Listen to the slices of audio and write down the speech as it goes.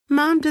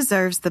Mom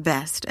deserves the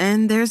best,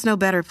 and there's no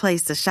better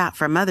place to shop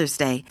for Mother's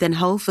Day than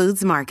Whole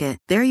Foods Market.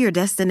 They're your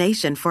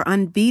destination for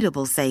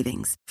unbeatable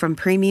savings, from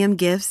premium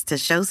gifts to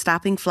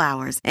show-stopping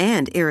flowers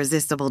and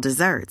irresistible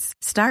desserts.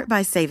 Start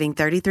by saving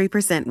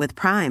 33% with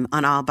Prime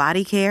on all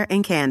body care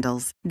and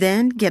candles.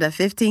 Then get a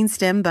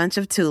 15-stem bunch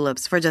of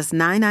tulips for just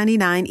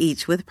 $9.99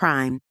 each with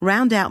Prime.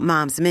 Round out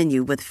Mom's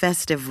menu with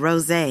festive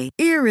rosé,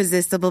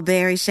 irresistible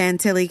berry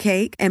chantilly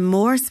cake, and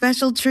more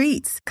special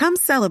treats. Come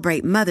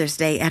celebrate Mother's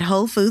Day at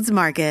Whole Foods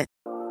Market.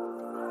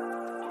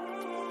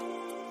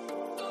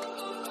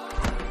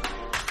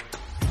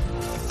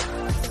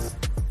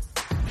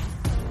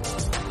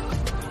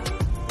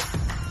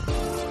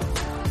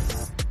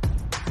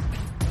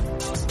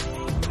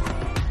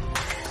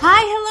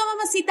 Hi, hello,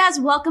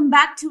 mamacitas. Welcome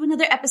back to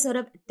another episode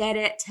of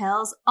Tere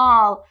Tells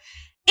All.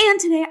 And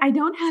today I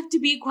don't have to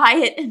be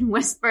quiet and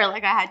whisper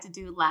like I had to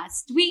do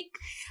last week.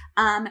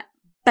 But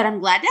I'm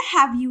glad to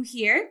have you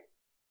here.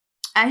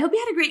 I hope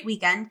you had a great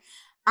weekend.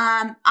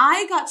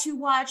 I got to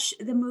watch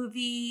the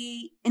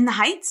movie In the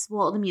Heights,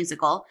 well, the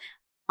musical,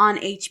 on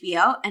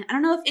HBO. And I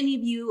don't know if any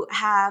of you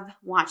have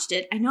watched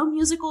it. I know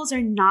musicals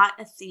are not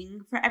a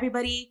thing for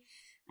everybody.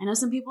 I know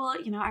some people,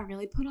 are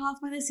really put off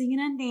by the singing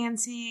and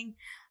dancing.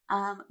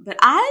 But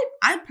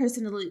I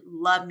personally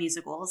love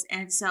musicals.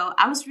 And so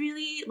I was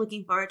really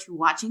looking forward to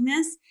watching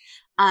this.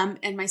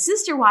 And my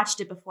sister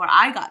watched it before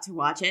I got to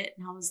watch it.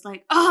 And I was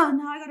like, oh,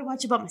 now I got to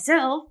watch it by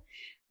myself.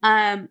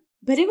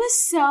 But it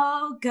was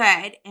so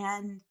good.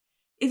 And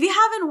if you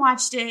haven't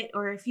watched it,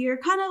 or if you're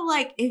kind of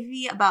like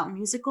iffy about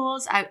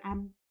musicals,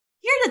 I'm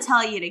here to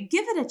tell you to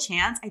give it a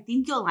chance. I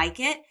think you'll like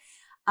it.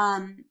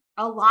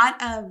 A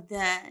lot of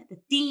the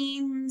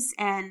themes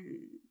and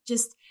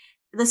just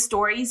the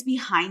stories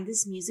behind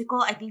this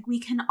musical, I think we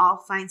can all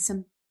find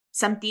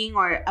something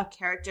or a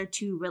character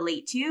to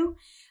relate to.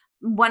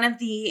 One of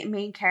the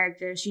main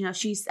characters,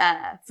 she's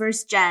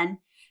first gen,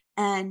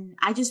 and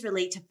I just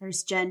relate to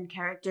first gen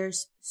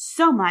characters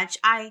so much.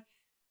 I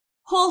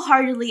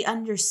wholeheartedly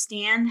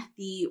understand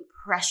the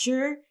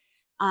pressure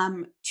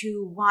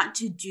to want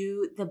to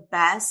do the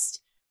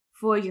best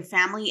for your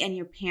family and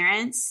your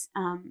parents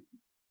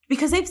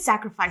because they've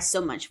sacrificed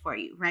so much for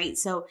you, right?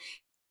 So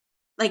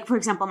like, for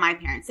example, my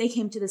parents, they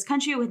came to this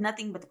country with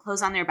nothing but the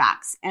clothes on their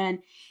backs. And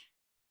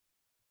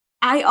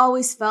I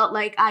always felt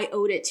like I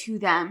owed it to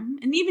them.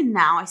 And even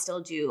now I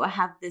still do. I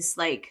have this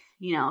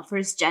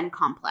first gen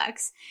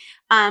complex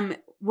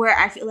where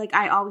I feel like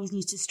I always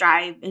need to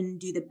strive and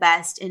do the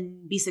best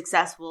and be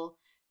successful,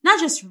 not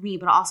just for me,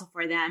 but also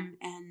for them.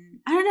 And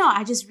I don't know,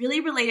 I just really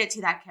related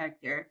to that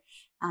character.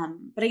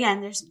 But again,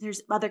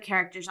 there's other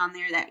characters on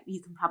there that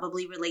you can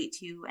probably relate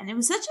to. And it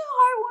was such a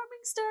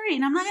heartwarming story.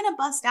 And I'm not going to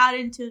bust out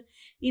into,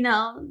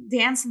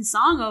 dance and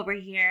song over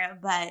here,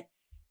 but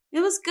it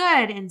was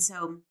good. And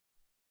so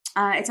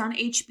it's on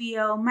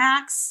HBO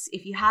Max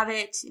if you have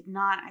it. If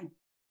not, I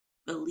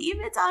believe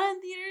it's out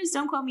in theaters.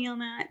 Don't quote me on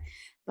that.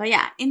 But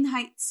yeah, In the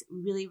Heights,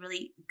 really,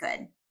 really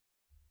good.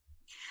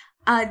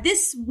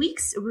 This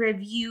week's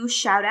review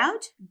shout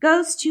out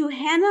goes to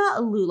Hannah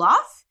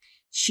Luloff.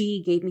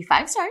 She gave me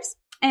 5 stars.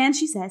 And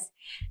she says,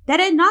 that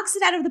it knocks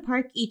it out of the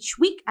park each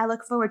week. I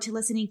look forward to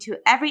listening to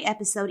every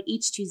episode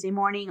each Tuesday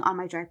morning on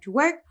my drive to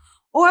work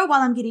or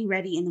while I'm getting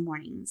ready in the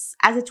mornings.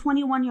 As a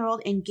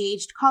 21-year-old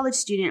engaged college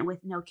student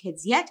with no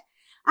kids yet,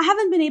 I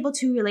haven't been able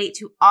to relate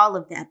to all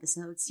of the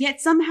episodes, yet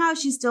somehow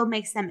she still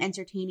makes them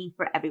entertaining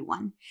for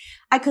everyone.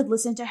 I could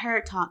listen to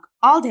her talk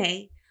all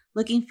day,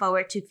 looking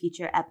forward to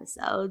future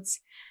episodes.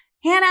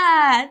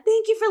 Hannah,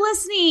 thank you for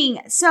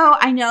listening. So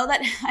I know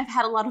that I've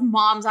had a lot of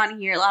moms on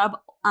here, a lot of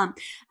I don't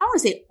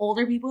want to say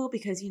older people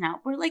because,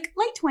 we're like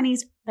late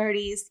 20s,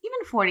 30s,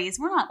 even 40s.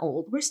 We're not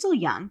old. We're still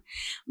young.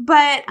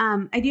 But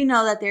I do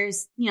know that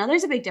there's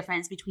a big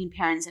difference between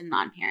parents and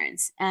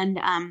non-parents. And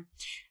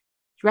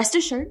rest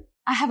assured,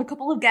 I have a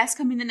couple of guests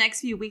coming the next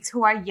few weeks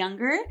who are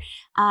younger,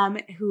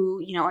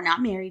 who, are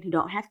not married, who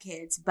don't have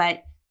kids,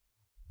 but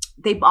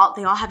they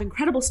all have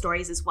incredible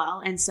stories as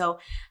well. And so,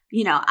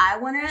 I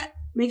want to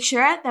make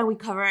sure that we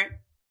cover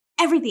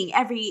everything,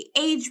 every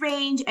age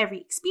range, every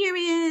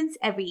experience,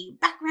 every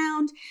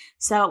background.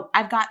 So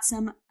I've got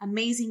some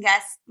amazing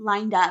guests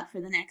lined up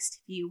for the next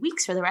few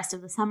weeks for the rest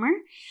of the summer.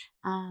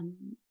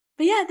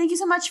 But yeah, thank you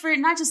so much for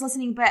not just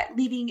listening, but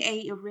leaving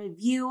a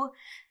review.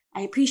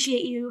 I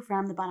appreciate you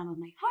from the bottom of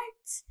my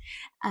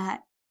heart.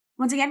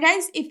 Once again,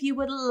 guys, if you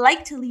would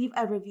like to leave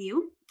a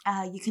review,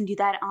 you can do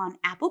that on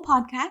Apple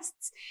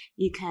Podcasts.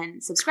 You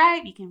can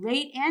subscribe, you can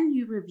rate, and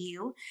you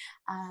review.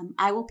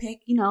 I will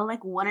pick,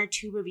 like 1 or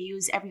 2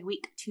 reviews every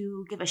week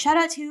to give a shout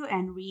out to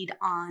and read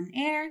on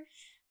air,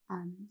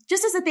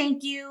 just as a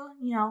thank you,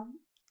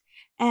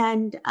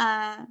 And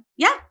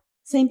yeah,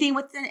 same thing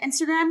with the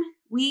Instagram.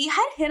 We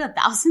had hit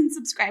 1,000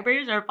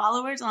 subscribers or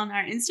followers on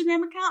our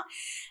Instagram account.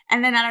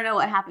 And then I don't know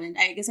what happened.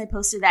 I guess I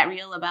posted that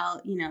reel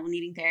about,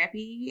 needing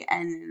therapy.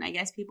 And I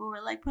guess people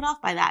were like put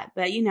off by that.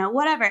 But,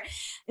 whatever.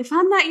 If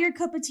I'm not your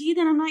cup of tea,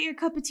 then I'm not your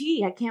cup of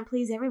tea. I can't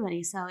please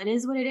everybody. So it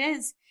is what it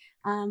is.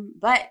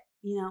 But,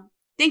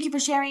 thank you for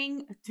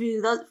sharing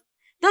through those.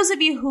 those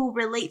of you who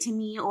relate to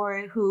me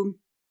or who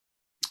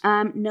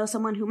know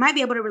someone who might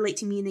be able to relate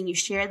to me, and then you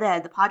share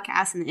the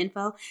podcast and the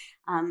info,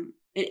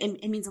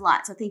 it means a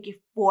lot. So thank you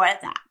for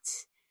that.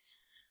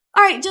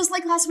 All right, just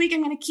like last week,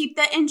 I'm going to keep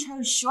the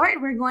intro short.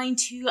 We're going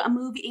to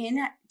move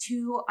in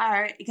to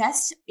our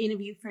guest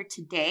interview for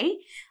today.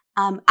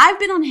 I've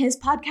been on his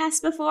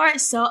podcast before,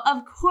 so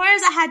of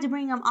course I had to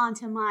bring him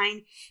onto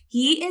mine.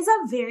 He is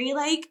a very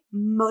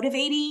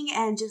motivating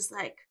and just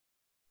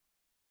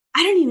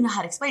I don't even know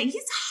how to explain it.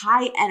 He's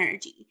high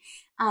energy.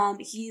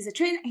 He's a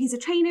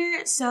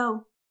trainer.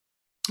 So,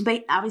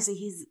 but obviously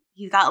he's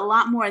got a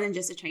lot more than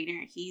just a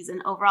trainer. He's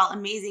an overall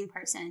amazing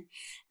person.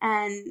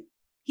 And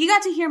he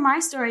got to hear my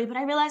story, but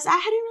I realized I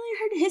hadn't really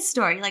heard his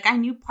story. I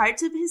knew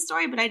parts of his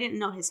story, but I didn't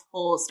know his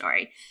whole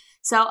story.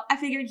 So I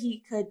figured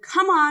he could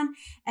come on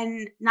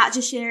and not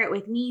just share it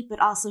with me, but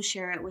also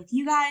share it with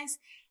you guys.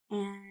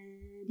 And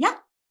yeah,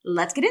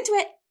 let's get into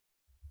it.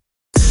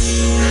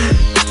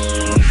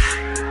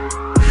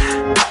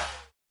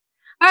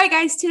 All right,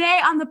 guys,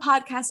 today on the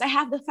podcast, I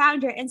have the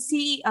founder and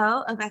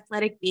CEO of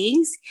Athletic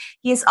Beings.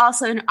 He is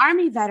also an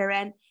Army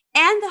veteran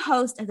and the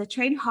host of the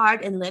Train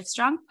Hard and Live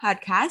Strong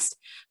podcast,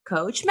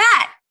 Coach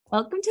Matt.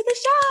 Welcome to the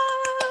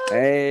show.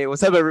 Hey,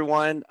 what's up,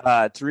 everyone?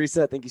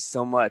 Teresa, thank you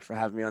so much for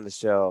having me on the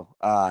show.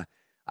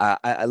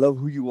 I love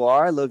who you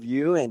are. I love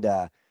you. And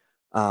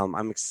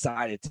I'm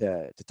excited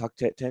to talk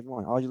to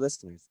everyone, all your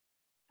listeners.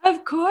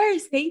 Of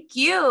course. Thank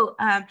you.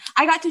 I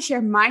got to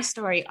share my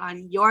story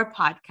on your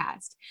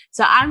podcast.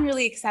 So I'm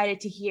really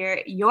excited to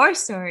hear your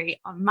story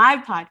on my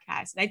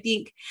podcast. And I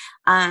think,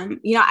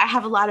 I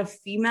have a lot of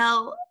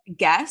female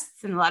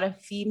guests and a lot of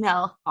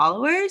female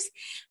followers,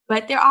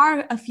 but there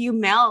are a few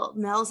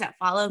males that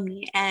follow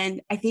me.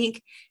 And I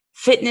think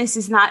fitness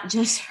is not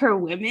just for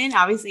women.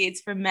 Obviously, it's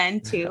for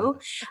men too.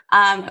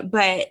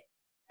 But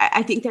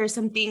I think there are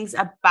some things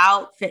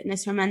about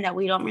fitness for men that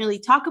we don't really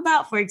talk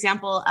about. For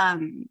example,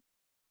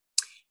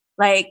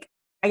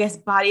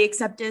 body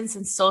acceptance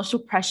and social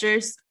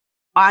pressures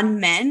on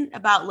men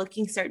about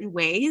looking certain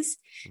ways.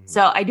 Mm-hmm.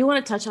 So I do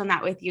want to touch on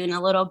that with you in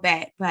a little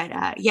bit, but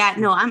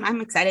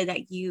I'm excited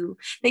that you're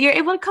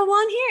able to come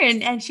on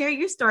here and share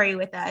your story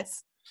with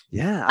us.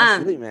 Yeah,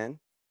 absolutely, man.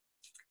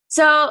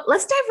 So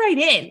let's dive right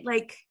in.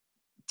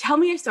 Tell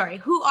me your story.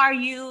 Who are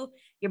you,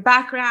 your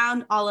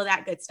background, all of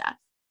that good stuff.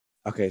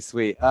 Okay,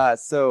 sweet.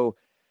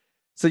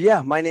 So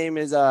yeah, my name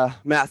is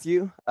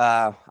Matthew.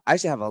 I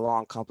actually have a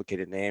long,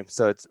 complicated name.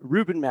 So it's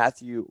Ruben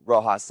Matthew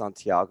Rojas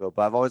Santiago,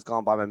 but I've always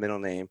gone by my middle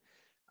name.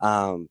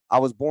 I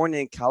was born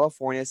in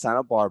California,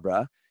 Santa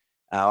Barbara.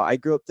 I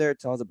grew up there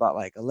until I was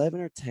about 11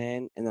 or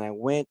 10. And then we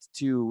went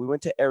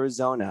to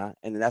Arizona,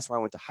 and then that's where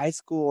I went to high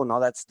school and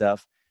all that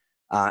stuff.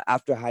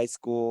 After high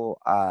school,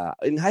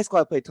 in high school,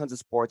 I played tons of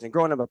sports, and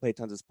growing up, I played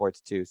tons of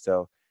sports too.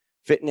 So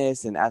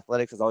fitness and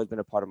athletics has always been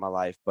a part of my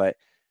life. But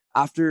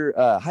after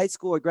high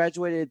school, I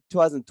graduated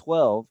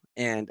 2012,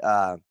 and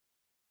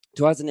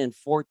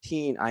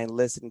 2014, I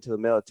enlisted into the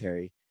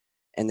military.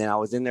 And then I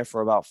was in there for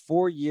about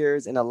 4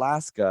 years in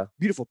Alaska,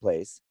 beautiful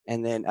place.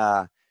 And then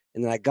I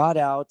got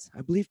out,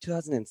 I believe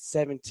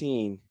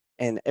 2017.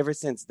 And ever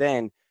since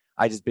then,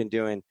 I just been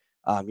doing,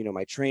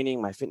 my training,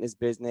 my fitness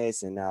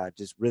business, and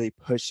just really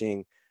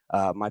pushing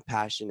my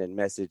passion and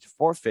message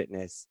for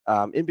fitness.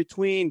 In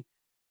between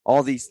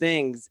all these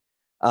things,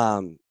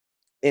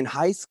 in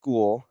high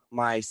school,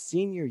 my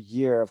senior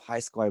year of high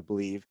school, I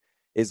believe,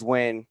 is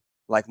when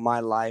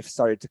my life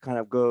started to kind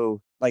of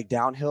go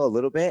downhill a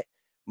little bit.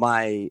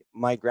 My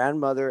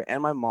grandmother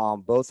and my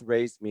mom both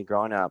raised me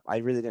growing up. I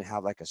really didn't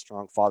have a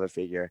strong father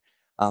figure.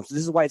 So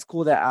this is why it's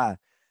cool that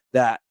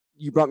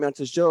you brought me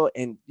onto the show,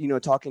 and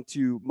talking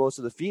to most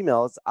of the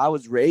females. I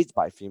was raised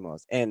by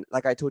females, and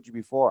like I told you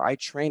before, I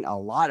train a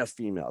lot of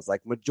females.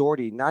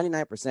 Majority,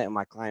 99% of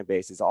my client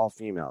base is all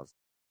females.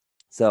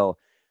 So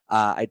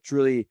I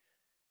truly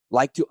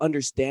like to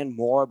understand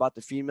more about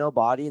the female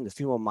body and the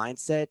female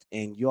mindset,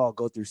 and you all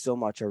go through so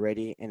much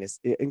already, and it's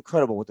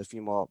incredible what the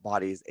female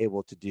body is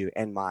able to do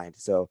and mind.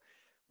 So,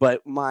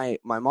 but my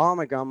mom,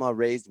 my grandma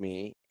raised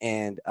me,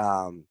 and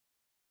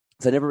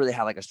so I never really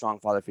had a strong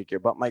father figure,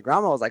 but my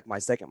grandma was my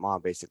second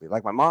mom, basically.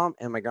 My mom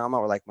and my grandma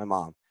were my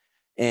mom.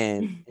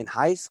 And in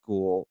high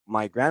school,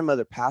 my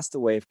grandmother passed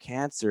away of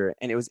cancer,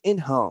 and it was in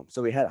home.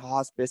 So we had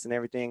hospice and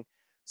everything.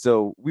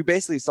 So we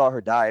basically saw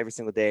her die every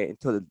single day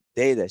until the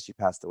day that she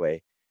passed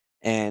away.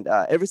 And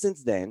ever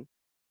since then,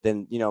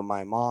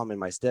 my mom and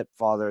my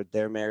stepfather,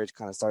 their marriage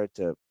kind of started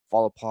to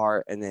fall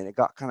apart, and then it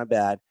got kind of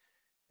bad.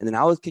 And then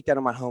I was kicked out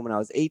of my home when I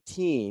was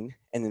 18.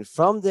 And then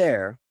from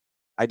there,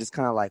 I just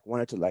kind of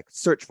wanted to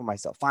search for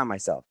myself, find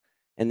myself.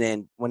 And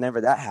then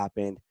whenever that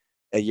happened,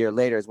 a year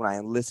later is when I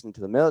enlisted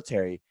into the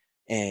military.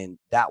 And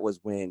that was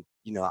when,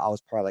 I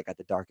was probably at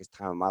the darkest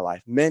time of my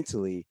life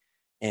mentally.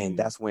 And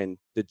that's when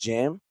the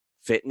gym,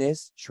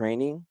 fitness,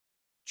 training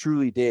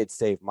truly did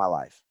save my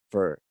life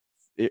for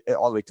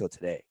all the way till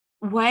today.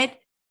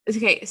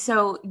 Okay,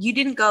 so you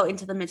didn't go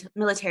into the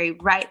military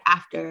right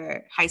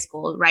after high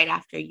school, right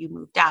after you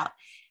moved out.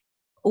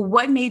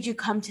 What made you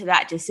come to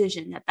that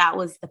decision that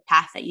was the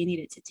path that you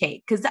needed to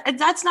take? Because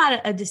that's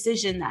not a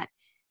decision that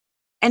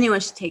anyone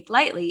should take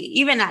lightly.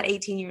 Even at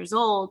 18 years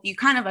old, you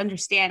kind of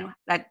understand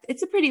that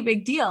it's a pretty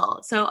big deal.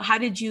 So how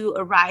did you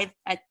arrive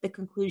at the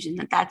conclusion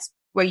that that's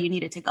where you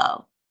needed to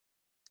go?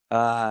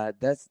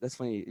 That's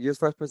funny. You're the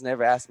first person to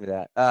ever ask me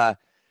that.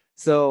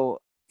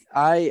 So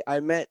I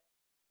met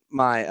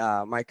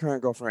my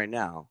current girlfriend right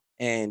now,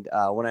 and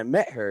when I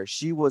met her,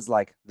 she was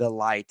like the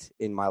light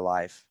in my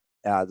life,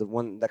 the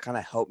one that kind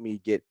of helped me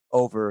get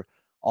over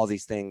all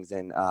these things,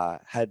 and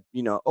had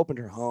opened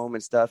her home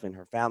and stuff and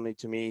her family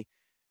to me,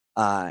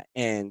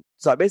 and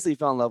so I basically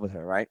fell in love with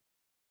her, right?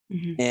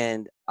 Mm-hmm.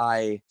 And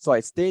I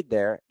stayed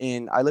there,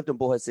 and I lived in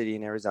Bullhead City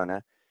in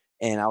Arizona,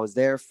 and I was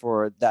there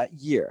for that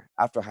year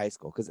after high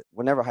school, because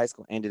whenever high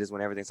school ended is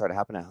when everything started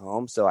happening at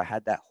home. So I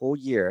had that whole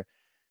year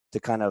to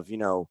kind of,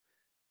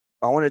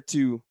 I wanted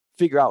to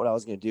figure out what I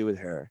was going to do with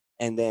her.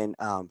 And then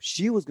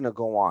she was going to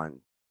go on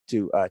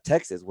to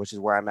Texas, which is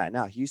where I'm at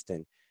now,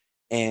 Houston.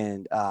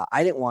 And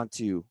I didn't want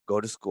to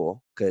go to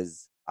school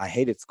because I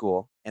hated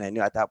school. And I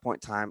knew at that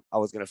point in time I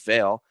was going to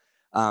fail,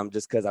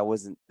 just because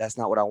that's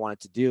not what I wanted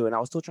to do. And I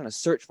was still trying to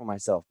search for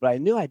myself. But I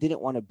knew I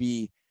didn't want to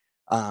be,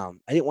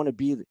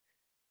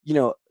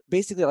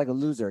 basically like a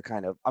loser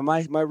kind of.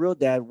 My real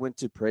dad went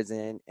to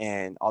prison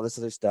and all this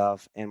other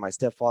stuff. And my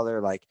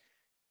stepfather, like,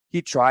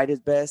 he tried his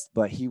best,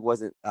 but he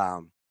wasn't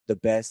the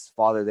best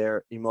father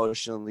there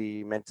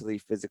emotionally, mentally,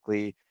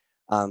 physically.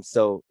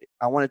 So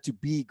I wanted to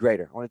be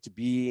greater. I wanted to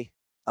be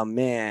a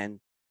man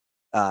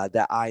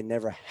that I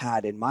never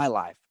had in my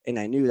life. And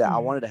I knew that I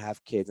Mm-hmm. wanted to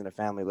have kids and a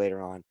family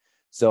later on.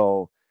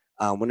 So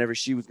whenever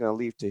she was going to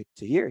leave to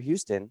here,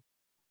 Houston,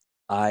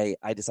 I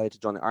decided to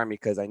join the Army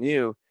because I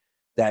knew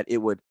that it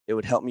would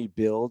help me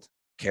build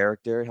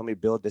character, help me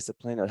build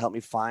discipline, it would help me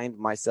find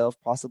myself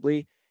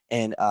possibly.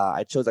 And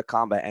I chose a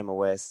combat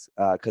MOS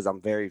because I'm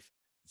very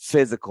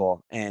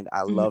physical, and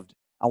I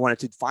wanted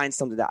to find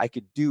something that I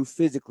could do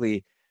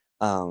physically.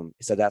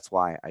 So that's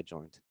why I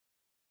joined.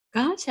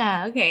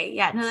 Gotcha. Okay.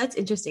 Yeah. No, that's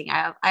interesting.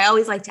 I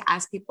always like to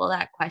ask people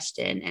that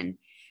question,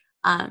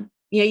 and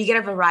you get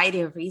a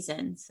variety of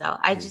reasons. So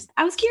Mhm.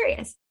 I was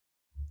curious.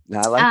 No,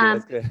 I like it.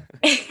 That's Um, good.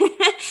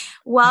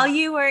 while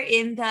you were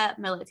in the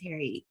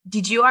military,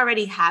 did you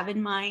already have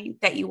in mind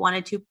that you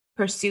wanted to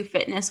pursue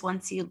fitness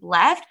once you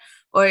left,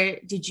 or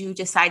did you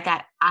decide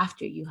that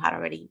after you had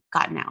already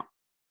gotten out?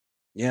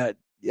 Yeah,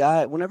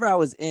 yeah. Whenever I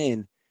was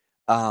in,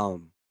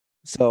 um,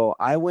 so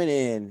I went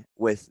in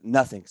with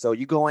nothing. So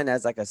you go in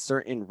as like a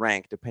certain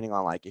rank, depending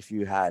on like if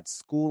you had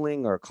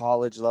schooling or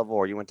college level,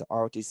 or you went to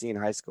ROTC in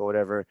high school,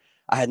 whatever.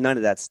 I had none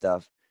of that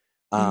stuff.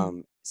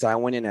 Mhm. So I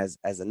went in as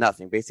a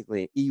nothing,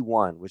 basically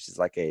E1, which is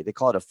like they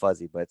call it a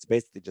fuzzy, but it's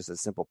basically just a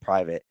simple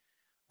private.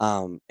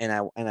 And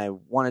I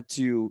wanted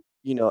to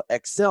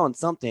excel in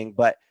something,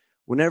 but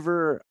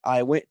whenever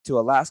I went to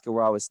Alaska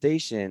where I was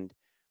stationed,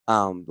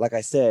 like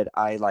I said,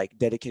 I like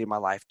dedicated my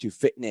life to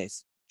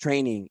fitness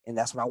training, and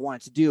that's what I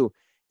wanted to do.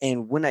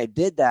 And when I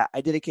did that,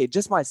 I dedicated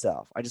just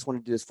myself. I just wanted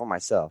to do this for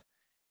myself,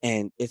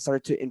 and it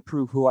started to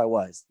improve who I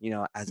was,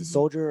 as a Mhm.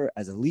 soldier,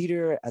 as a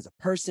leader, as a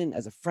person,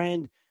 as a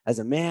friend, as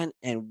a man.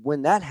 And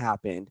when that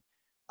happened,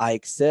 I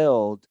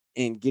excelled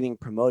in getting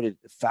promoted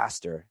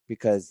faster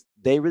because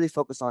they really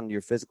focus on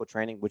your physical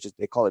training, which is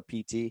they call it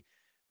PT.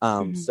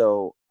 Mhm.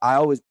 So I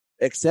always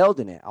excelled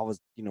in it. I was,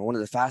 one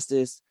of the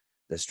fastest,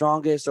 the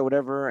strongest, or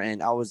whatever,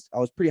 and I was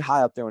pretty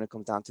high up there when it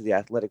comes down to the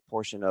athletic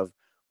portion of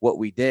what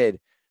we did.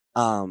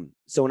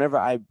 So whenever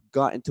I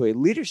got into a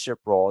leadership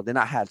role, then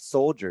I had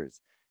soldiers,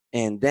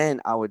 and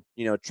then I would,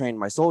 train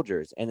my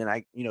soldiers, and then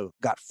I,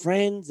 got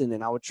friends, and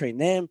then I would train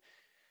them.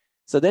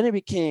 So then it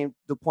became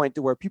the point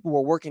to where people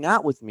were working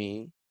out with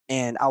me,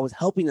 and I was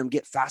helping them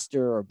get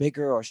faster or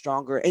bigger or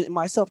stronger, and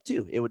myself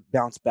too. It would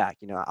bounce back.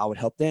 I would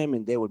help them,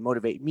 and they would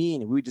motivate me,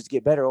 and we would just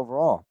get better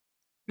overall.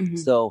 Mhm.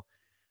 So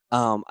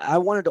I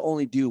wanted to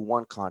only do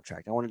one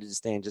contract. I wanted to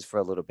stay in just for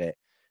a little bit.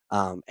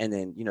 And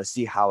then,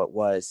 see how it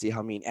was, see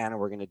how me and Anna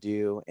were going to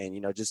do, and,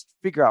 just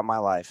figure out my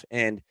life.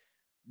 And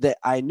that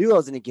I knew I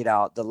was going to get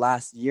out the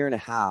last year and a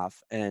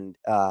half, and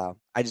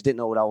I just didn't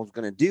know what I was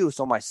going to do.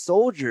 So my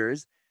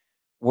soldiers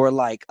were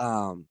like,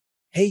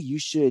 hey, you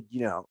should,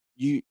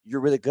 you're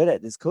really good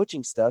at this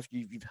coaching stuff.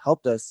 You've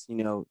helped us,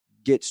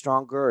 get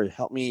stronger, or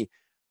help me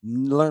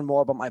learn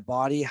more about my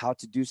body, how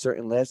to do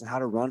certain lifts and how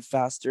to run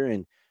faster.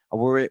 And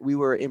we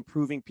were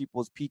improving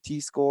people's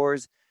PT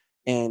scores.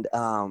 And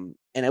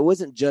it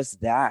wasn't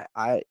just that.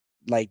 I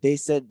like they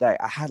said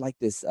that I had like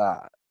this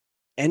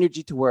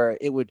energy to where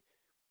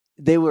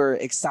they were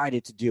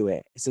excited to do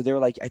it. So they were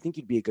like, I think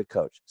you'd be a good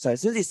coach. So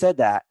as soon as he said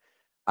that,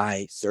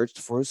 I searched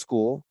for a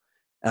school.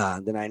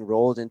 Then I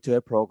enrolled into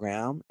a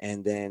program,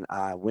 and then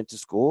I went to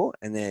school,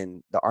 and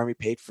then the Army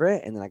paid for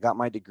it. And then I got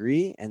my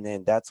degree. And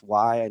then that's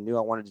why I knew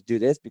I wanted to do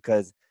this,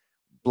 because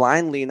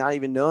blindly, not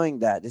even knowing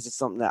that this is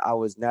something that I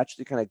was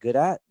naturally kind of good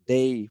at,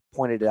 they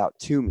pointed it out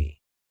to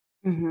me.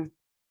 Mhm.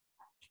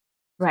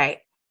 Right.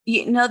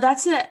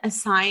 That's a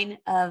sign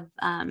of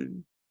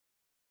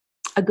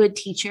a good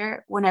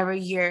teacher whenever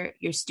your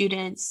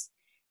students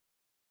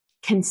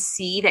can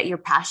see that you're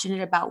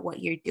passionate about what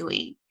you're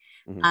doing.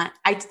 Hmm.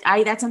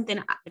 I that's something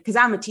because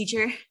I'm a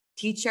teacher.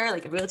 teacher,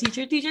 like a real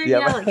teacher,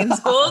 Yeah. like in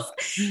schools.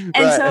 And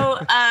Right. so,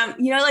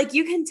 like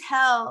you can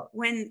tell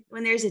when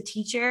there's a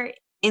teacher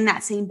in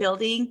that same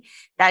building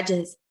that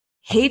just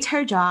hates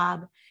her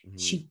job.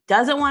 She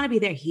doesn't want to be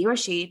there, he or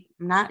she,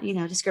 I'm not,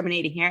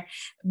 discriminating here,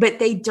 but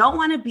they don't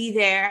want to be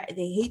there.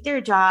 They hate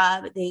their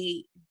job.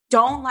 They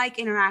don't like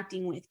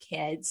interacting with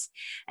kids,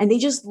 and they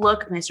just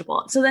look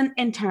miserable. So then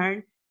in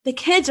turn, the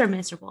kids are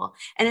miserable.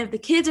 And if the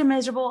kids are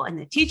miserable and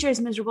the teacher is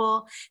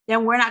miserable,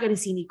 then we're not going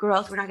to see any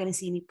growth. We're not going to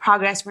see any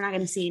progress. We're not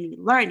going to see any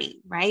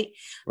learning, right?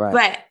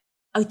 But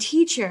a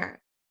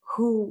teacher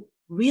who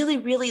really,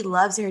 really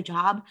loves their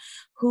job,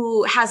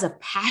 who has a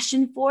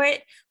passion for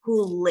it,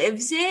 who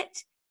lives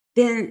it,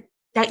 then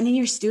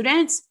your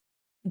students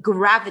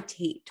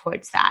gravitate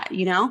towards that,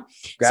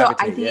 so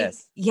I think,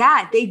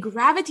 they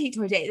gravitate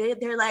towards it.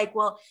 They're like,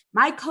 well,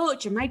 my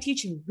coach or my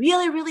teacher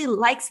really, really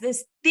likes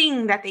this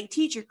thing that they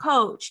teach or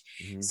coach.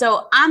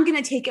 So I'm going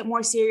to take it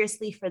more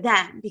seriously for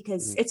them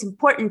because it's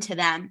important to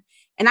them.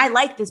 And I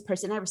like this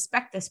person. I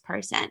respect this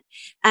person.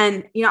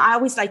 And, I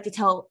always like to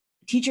tell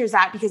teachers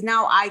that, because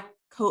now I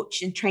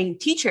coach and train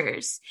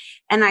teachers,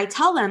 and I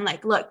tell them,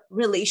 like, look,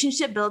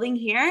 relationship building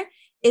here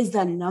is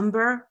the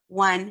number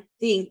one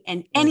thing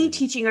in any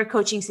teaching or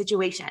coaching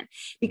situation,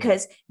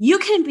 because you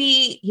can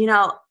be,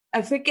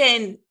 a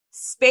freaking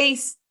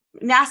space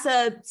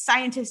NASA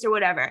scientist or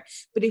whatever,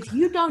 but if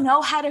you don't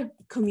know how to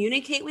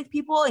communicate with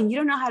people and you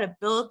don't know how to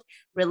build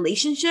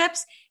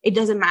relationships, it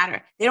doesn't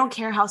matter. They don't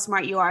care how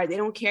smart you are. They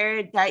don't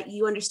care that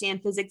you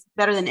understand physics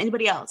better than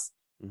anybody else.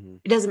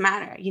 It doesn't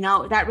matter,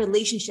 that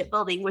relationship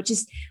building, which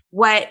is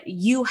what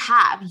you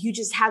have. You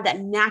just have that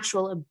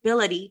natural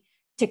ability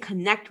to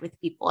connect with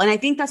people. And I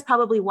think that's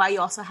probably why you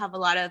also have a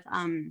lot of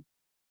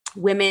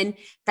women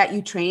that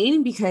you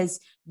train, because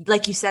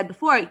like you said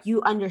before,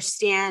 you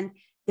understand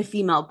the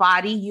female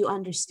body, you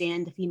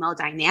understand the female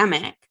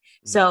dynamic.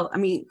 So, I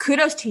mean,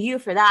 kudos to you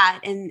for that.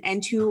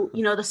 And to,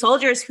 the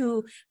soldiers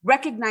who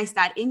recognized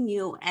that in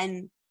you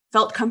and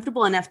felt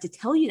comfortable enough to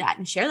tell you that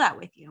and share that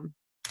with you.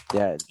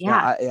 Yeah,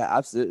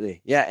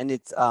 absolutely. Yeah. And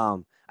it's,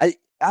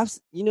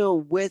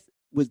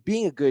 with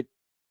being a good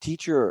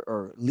teacher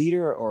or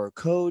leader or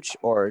coach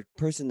or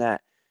person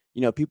that,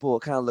 people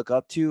kind of look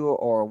up to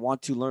or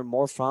want to learn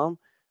more from,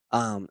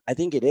 I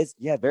think it is,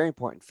 very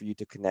important for you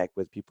to connect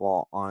with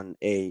people on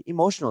a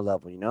emotional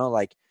level,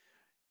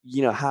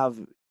 have,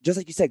 just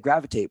like you said,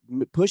 gravitate,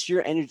 push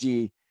your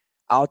energy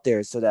out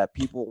there so that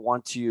people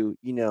want to,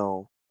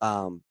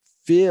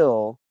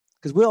 feel,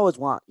 because we always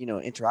want,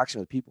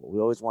 interaction with people. We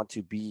always want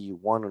to be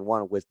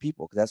one-on-one with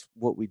people, because that's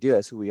what we do.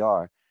 That's who we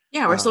are.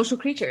 Yeah, we're social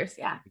creatures.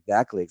 Yeah,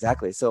 exactly.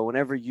 So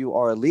whenever you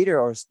are a leader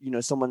or,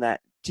 someone that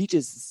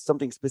teaches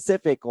something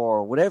specific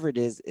or whatever it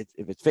is, if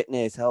it's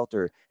fitness, health,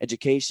 or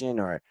education,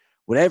 or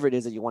whatever it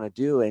is that you want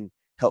to do and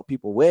help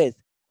people with,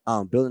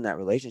 building that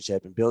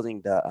relationship and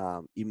building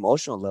the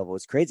emotional level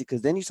is crazy,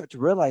 because then you start to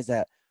realize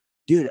that,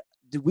 dude,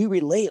 we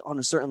relate on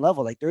a certain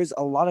level. Like, there's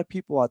a lot of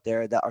people out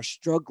there that are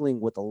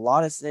struggling with a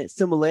lot of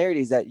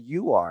similarities that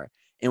you are.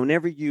 And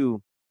whenever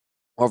you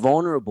are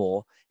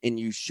vulnerable and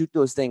you shoot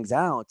those things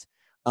out,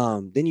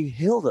 then you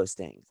heal those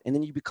things, and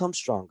then you become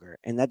stronger,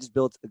 and that just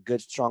builds a good,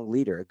 strong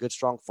leader, a good,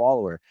 strong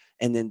follower.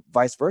 And then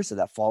vice versa,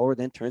 that follower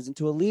then turns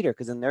into a leader,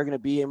 because then they're going to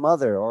be a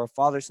mother or a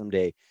father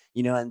someday,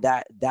 and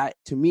that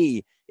to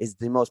me is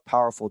the most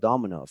powerful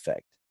domino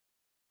effect.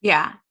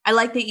 Yeah. I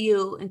like that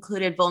you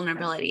included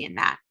vulnerability in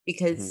that,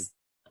 because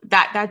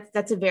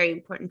that's a very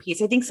important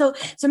piece. I think so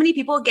many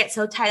people get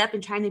so tied up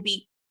in trying to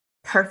be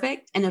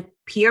perfect and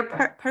appear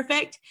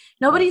perfect.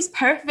 Nobody's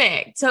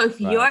perfect. So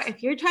if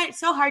you're trying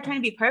so hard trying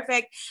to be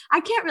perfect, I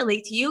can't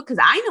relate to you, because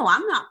I know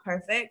I'm not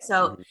perfect.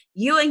 So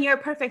you and your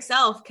perfect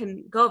self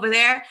can go over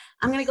there.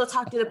 I'm going to go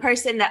talk to the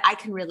person that I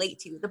can relate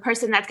to, the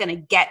person that's going to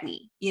get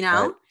me,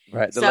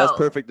 Right. The less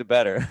perfect, the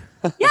better.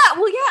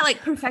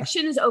 Like,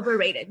 perfection is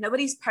overrated.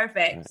 Nobody's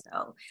perfect. Right.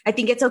 So I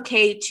think it's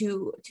okay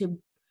to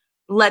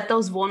let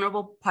those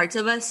vulnerable parts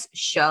of us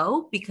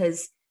show,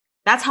 because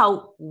that's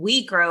how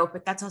we grow,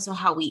 but that's also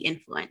how we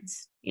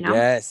influence,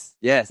 Yes,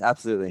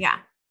 absolutely.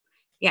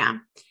 Yeah.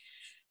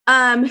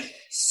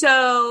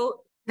 So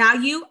now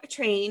you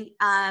train,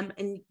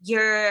 and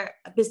your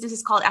business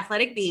is called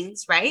Athletic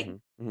Beings, right?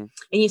 And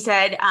you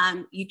said,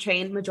 you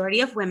train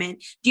majority of women.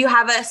 Do you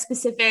have a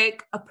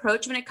specific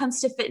approach when it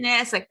comes to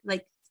fitness?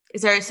 Like,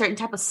 is there a certain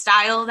type of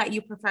style that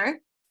you prefer?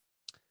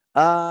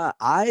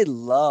 I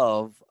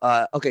love,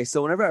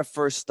 so whenever I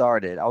first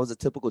started, I was a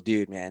typical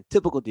dude,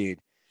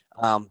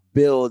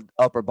 build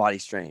upper body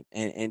strength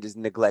and just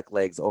neglect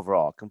legs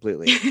overall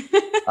completely.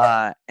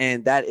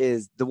 And that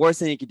is the worst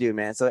thing you could do,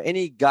 man. So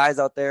any guys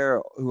out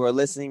there who are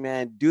listening,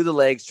 man, do the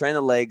legs, train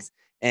the legs,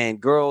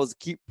 and girls,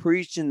 keep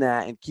preaching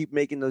that and keep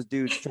making those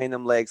dudes train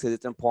them legs, because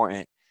it's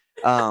important.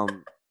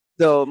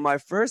 So my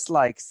first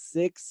 7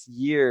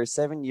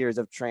 years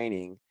of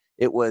training,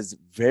 it was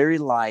very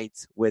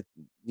light with,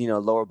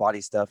 lower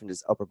body stuff and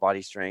just upper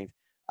body strength.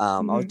 I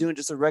was doing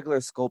just a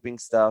regular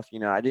scoping stuff.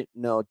 I didn't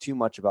know too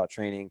much about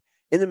training.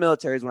 In the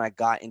military is when I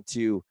got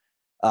into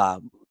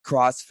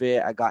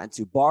CrossFit. I got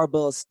into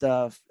barbell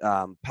stuff,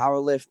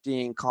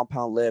 powerlifting,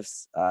 compound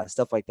lifts,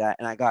 stuff like that.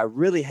 And I got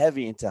really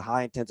heavy into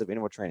high intensive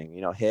interval training,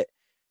 HIIT.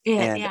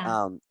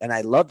 And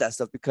I love that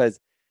stuff because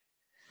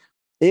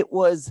it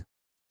was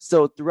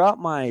so throughout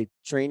my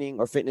training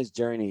or fitness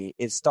journey,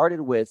 it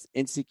started with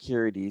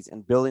insecurities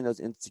and building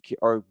those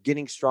or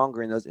getting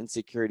stronger in those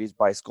insecurities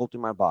by sculpting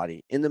my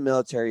body. In the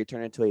military, it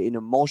turned into an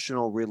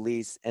emotional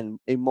release and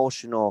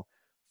emotional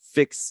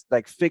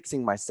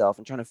fixing myself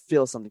and trying to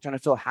feel something, trying to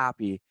feel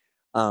happy,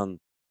 and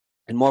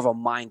more of a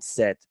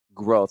mindset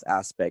growth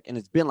aspect. And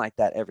it's been like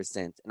that ever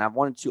since. And I've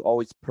wanted to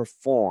always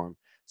perform.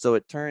 So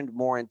it turned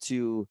more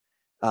into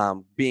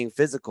being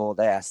physical,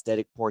 the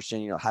aesthetic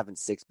portion, having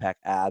 6-pack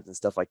abs and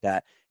stuff like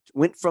that.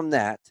 Went from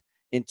that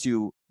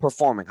into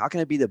performing. How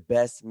can I be the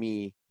best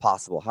me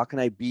possible? How can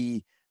I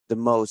be the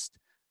most,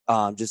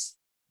 just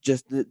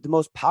the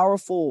most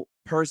powerful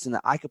person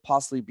that I could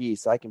possibly be,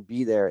 so I can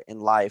be there in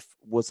life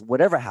with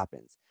whatever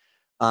happens.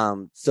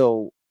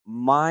 So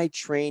my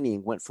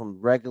training went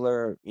from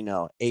regular,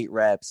 8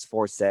 reps,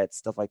 4 sets,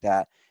 stuff like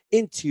that,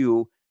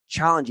 into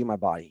challenging my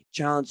body,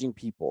 challenging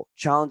people,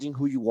 challenging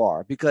who you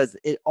are, because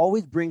it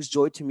always brings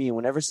joy to me. And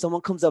whenever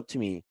someone comes up to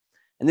me,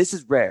 and this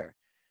is rare,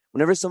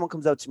 whenever someone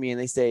comes up to me and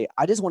they say,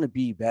 I just want to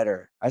be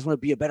better. I just want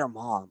to be a better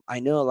mom. I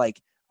know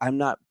I'm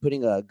not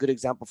putting a good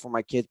example for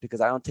my kids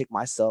because I don't take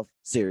myself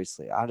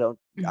seriously. I don't,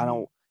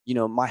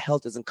 my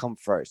health doesn't come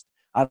first.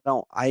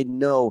 I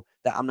know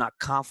that I'm not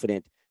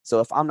confident. So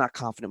if I'm not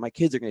confident, my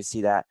kids are going to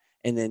see that.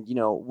 And then,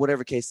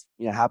 whatever case,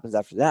 happens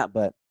after that.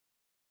 But,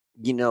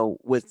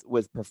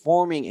 with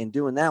performing and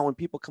doing that, when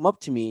people come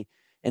up to me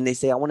and they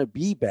say, I want to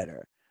be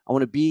better, I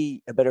want to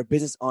be a better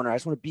business owner, I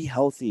just want to be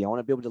healthy, I want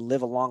to be able to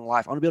live a long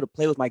life, I want to be able to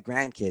play with my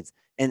grandkids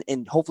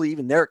and hopefully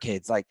even their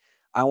kids. Like,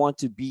 I want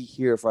to be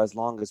here for as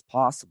long as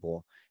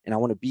possible. And I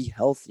want to be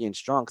healthy and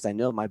strong because I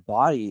know my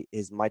body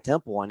is my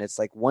temple. And it's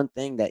like one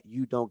thing that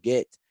you don't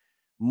get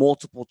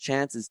multiple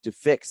chances to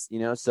fix,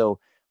 So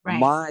right.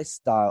 My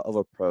style of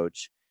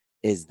approach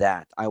is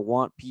that I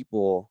want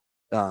people,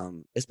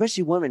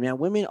 especially women, man.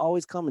 Women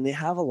always come and they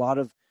have a lot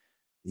of,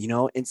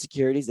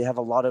 insecurities. They have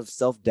a lot of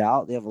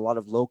self-doubt. They have a lot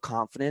of low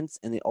confidence,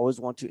 and they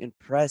always want to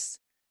impress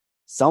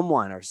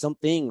someone or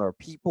something or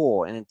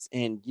people. And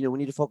we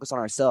need to focus on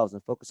ourselves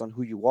and focus on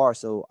who you are.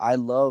 So I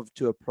love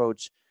to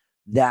approach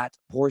that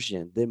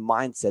portion, the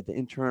mindset, the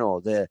internal,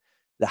 the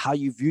how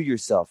you view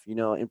yourself,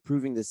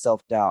 improving the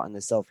self-doubt and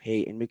the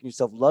self-hate and making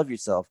yourself love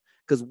yourself.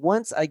 Because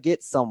once I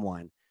get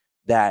someone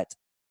that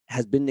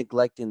has been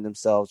neglecting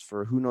themselves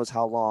for who knows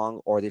how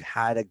long, or they've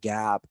had a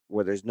gap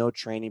where there's no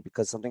training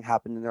because something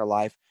happened in their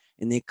life,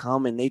 and they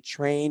come and they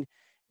train,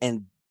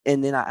 and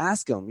then I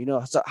ask them,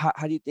 so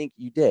how do you think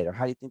you did, or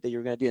how do you think that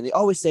you're going to do? And they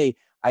always say,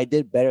 I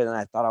did better than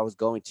I thought I was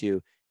going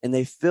to. And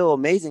they feel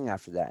amazing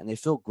after that, and they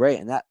feel great.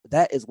 And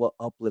that is what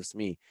uplifts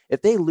me.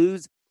 If they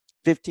lose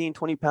 15,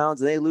 20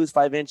 pounds and they lose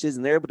 5 inches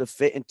and they're able to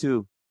fit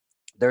into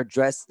their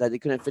dress that they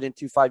couldn't fit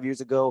into 5 years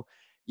ago,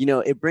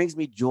 it brings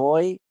me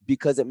joy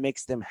because it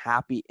makes them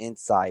happy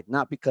inside,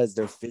 not because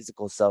their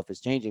physical self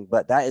is changing,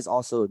 but that is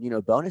also,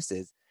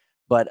 bonuses.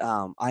 But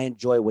I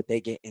enjoy what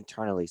they get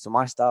internally. So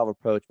my style of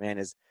approach, man,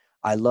 is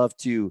I love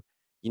to,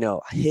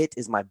 HIIT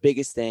is my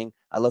biggest thing.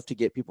 I love to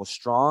get people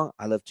strong.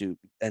 I love to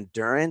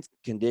endurance,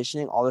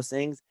 conditioning, all those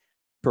things,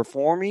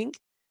 performing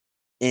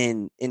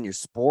in your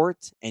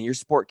sport. And your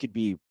sport could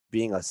be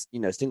being a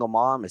single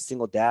mom, a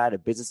single dad, a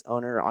business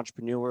owner, an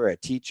entrepreneur, a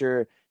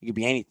teacher. It could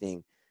be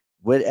anything.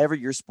 Whatever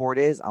your sport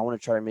is, I want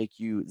to try to make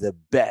you the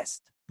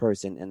best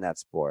person in that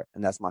sport.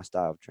 And that's my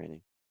style of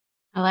training.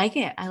 I like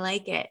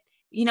it.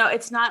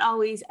 It's not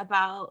always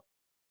about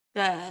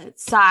the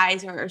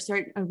size or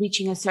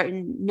reaching a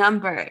certain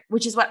number,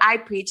 which is what I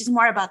preach. It's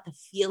more about the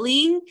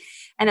feeling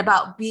and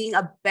about being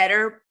a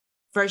better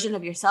version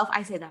of yourself.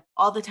 I say that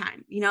all the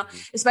time,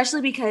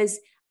 especially because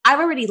I've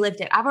already lived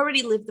it. I've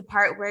already lived the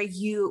part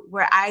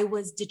where I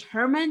was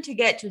determined to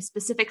get to a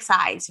specific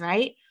size,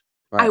 right?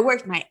 Right. I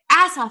worked my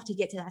ass off to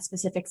get to that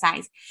specific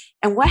size.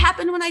 And what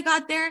happened when I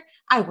got there?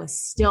 I was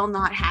still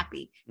not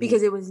happy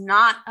because it was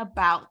not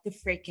about the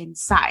freaking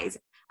size.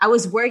 I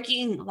was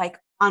working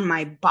on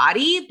my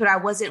body, but I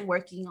wasn't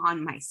working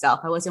on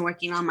myself. I wasn't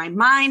working on my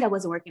mind. I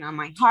wasn't working on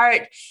my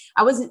heart.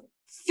 I wasn't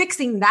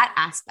fixing that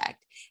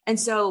aspect. And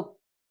so,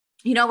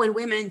 when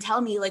women tell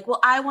me well,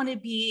 I want to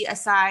be a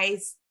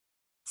size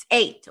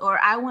 8 or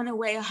I want to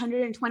weigh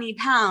 120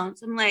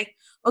 pounds. I'm like,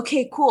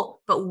 okay,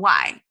 cool. But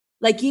why?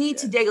 You need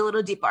to dig a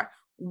little deeper.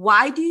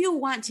 Why do you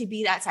want to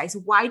be that size?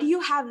 Why do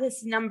you have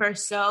this number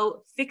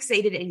so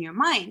fixated in your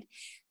mind?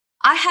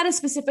 I had a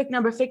specific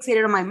number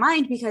fixated on my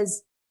mind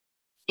because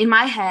in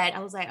my head, I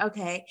was like,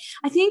 okay,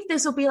 I think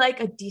this will be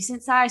a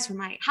decent size for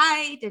my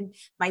height and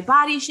my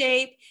body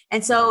shape.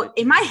 And so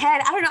in my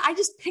head, I don't know, I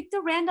just picked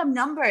a random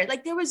number.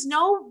 There was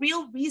no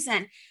real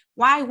reason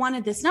why I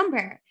wanted this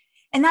number.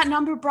 And that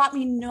number brought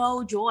me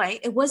no joy.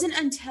 It wasn't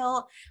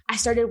until I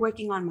started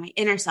working on my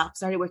inner self,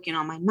 started working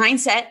on my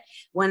mindset,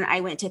 when I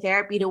went to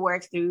therapy to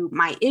work through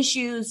my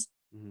issues,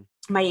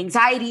 my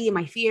anxiety,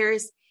 my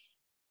fears.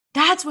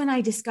 That's when I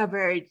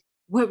discovered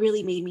what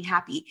really made me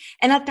happy.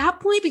 And at that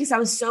point, because I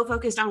was so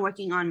focused on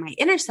working on my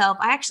inner self,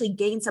 I actually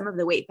gained some of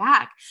the weight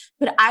back,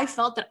 but I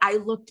felt that I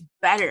looked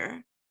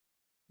better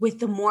with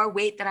the more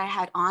weight that I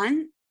had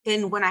on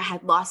than when I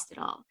had lost it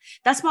all.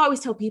 That's why I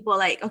always tell people,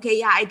 like, okay,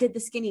 yeah, I did the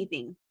skinny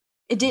thing.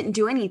 It didn't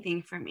do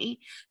anything for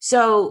me.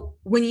 So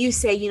when you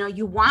say, you know,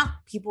 you want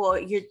people,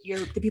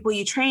 the people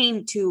you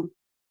train to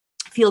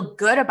feel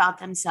good about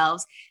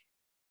themselves,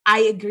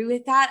 I agree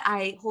with that.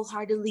 I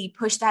wholeheartedly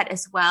push that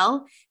as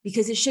well,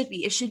 because it should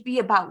be. It should be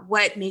about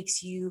what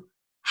makes you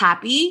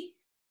happy,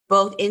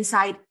 both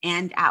inside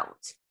and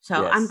out.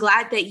 So I'm Yes.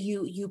 glad that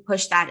you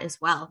push that as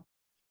well.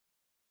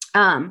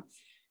 Um,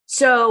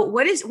 so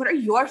what are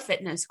your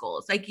fitness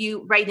goals? Like,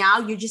 you right now,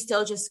 you're just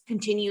still just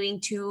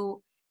continuing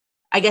to,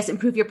 I guess,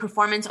 improve your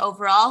performance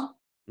overall.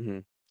 Hmm.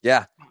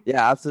 Yeah.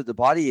 Yeah. Absolutely. The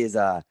body is,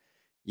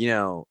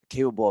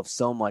 capable of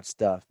so much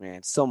stuff,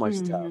 man. So much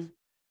stuff.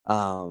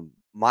 Mm-hmm.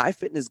 My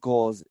fitness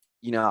goals,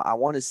 I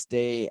want to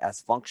stay as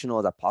functional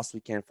as I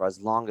possibly can for as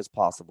long as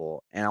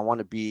possible. And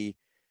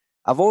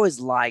I've always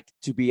liked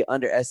to be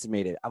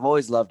underestimated. I've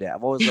always loved it.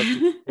 I've always loved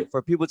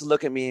for people to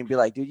look at me and be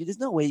like, dude, there's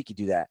no way you could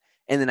do that.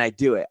 And then I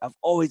do it. I've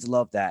always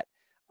loved that.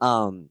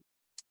 Um,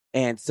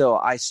 and so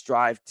I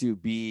strive to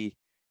be,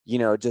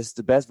 just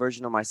the best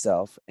version of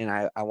myself. And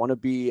I want to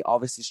be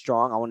obviously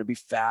strong. I want to be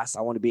fast.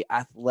 I want to be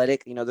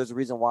athletic. There's a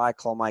reason why I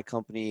call my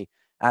company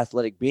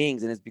Athletic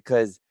Beings. And it's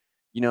because,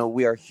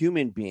 we are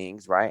human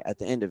beings, right? At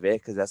the end of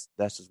it, because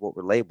that's just what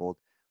we're labeled.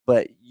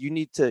 But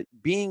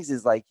beings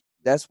is like,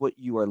 that's what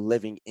you are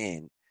living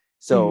in.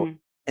 So Mm-hmm.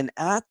 an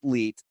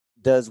athlete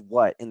does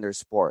what in their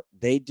sport?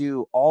 They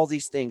do all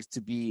these things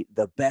to be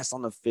the best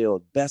on the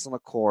field, best on the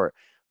court,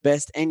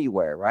 best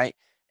anywhere, right?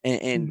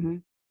 And and Mm-hmm.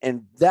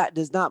 and that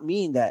does not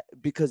mean that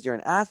because you're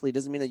an athlete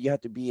doesn't mean that you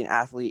have to be an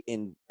athlete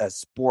in a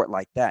sport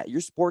like that.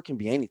 Your sport can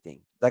be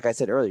anything. Like I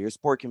said earlier, your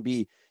sport can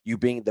be you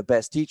being the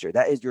best teacher.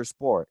 That is your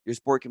sport. Your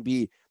sport can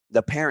be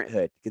the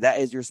parenthood. That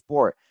is your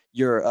sport.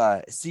 You're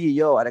a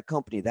CEO at a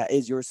company. That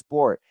is your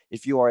sport.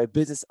 If you are a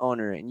business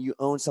owner and you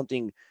own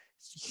something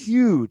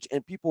huge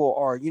and people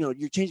are,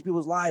 you're changing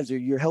people's lives or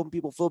you're helping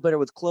people feel better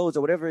with clothes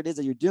or whatever it is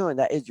that you're doing,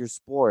 that is your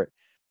sport.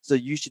 So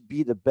you should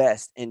be the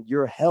best, and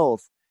your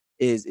health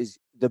is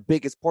the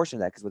biggest portion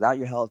of that, because without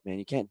your health, man,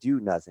 you can't do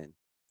nothing.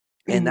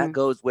 And that Mm-hmm.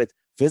 goes with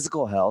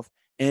physical health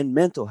and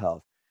mental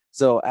health.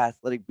 So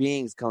athletic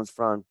beings comes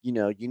from, you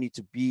need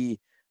to be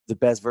the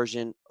best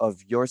version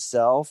of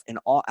yourself in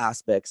all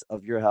aspects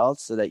of your health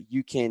so that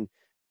you can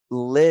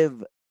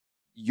live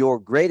your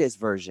greatest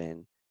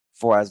version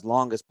for as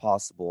long as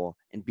possible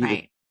and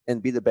Right.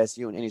 be the best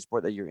you in any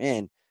sport that you're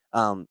in.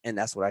 And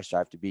that's what I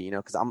strive to be,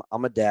 because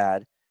I'm a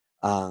dad.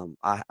 I'm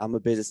a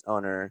business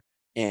owner,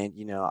 and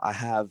I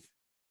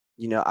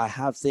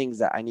have things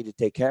that I need to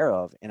take care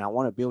of, and I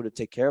want to be able to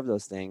take care of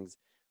those things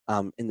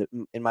in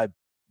my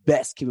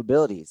best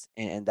capabilities.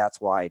 And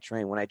that's why I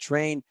train. When I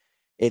train,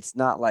 it's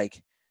not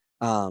like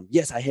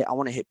yes, I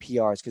want to hit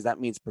PRs because that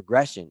means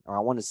progression, or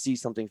I want to see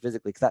something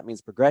physically because that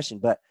means progression.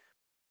 But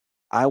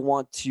I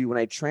want to, when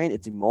I train,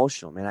 it's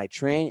emotional, man. I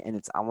train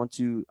and I want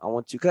to,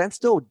 because I'm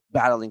still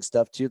battling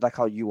stuff too, like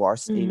how you are,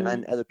 Mm-hmm.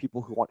 and other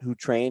people who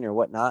train or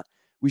whatnot.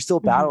 We still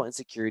Mm-hmm. battle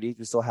insecurities.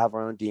 We still have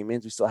our own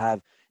demons. We still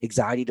have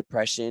anxiety,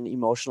 depression,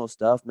 emotional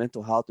stuff,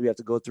 mental health that we have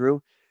to go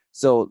through.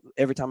 So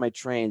every time I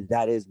train,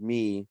 that is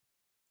me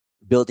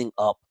building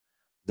up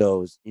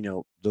those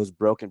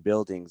broken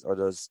buildings, or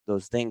those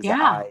things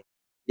that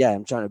Yeah.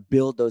 I'm trying to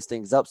build those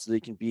things up so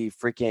they can be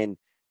freaking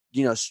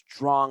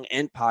strong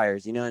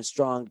empires, and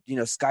strong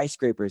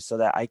skyscrapers, so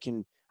that I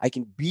can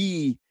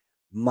be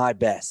my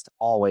best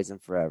always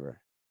and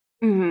forever.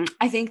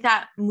 I think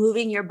that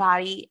moving your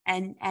body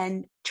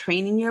and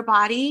training your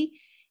body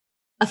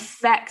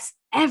affects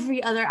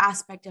every other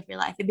aspect of your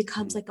life. It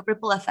becomes Mhm. like a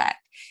ripple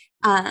effect.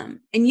 And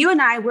you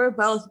and I, we're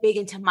both big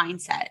into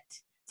mindset.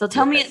 So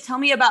Yes. tell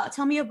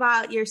me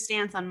about your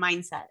stance on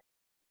mindset.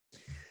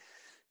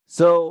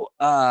 So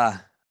I'll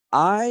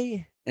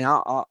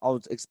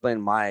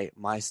explain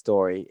my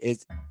story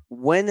is,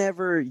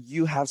 whenever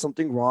you have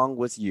something wrong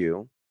with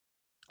you,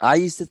 I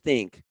used to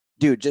think,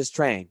 dude, just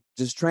train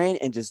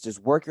and just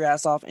work your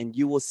ass off and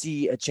you will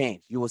see a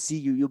change. You will see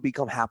you'll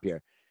become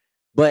happier.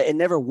 But it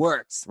never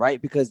works, right?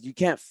 Because you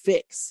can't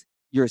fix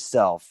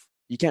yourself.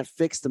 You can't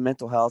fix the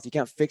mental health. You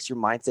can't fix your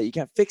mindset. You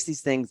can't fix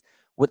these things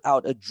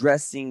without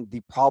addressing the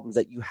problems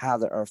that you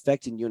have that are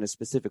affecting you in a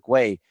specific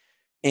way.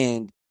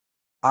 And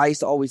I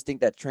used to always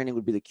think that training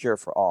would be the cure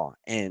for all.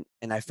 And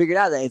I figured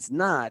out that it's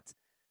not,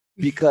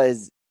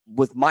 because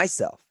with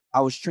myself,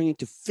 I was training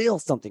to feel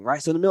something,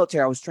 right? So in the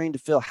military, I was trained to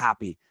feel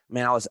happy.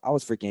 Man, I was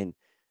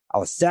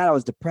sad, I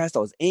was depressed, I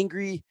was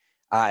angry.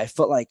 I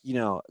felt like,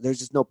 there's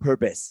just no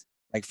purpose,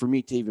 like for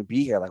me to even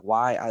be here. Like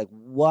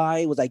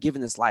why was I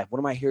given this life? What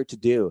am I here to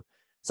do?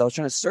 So I was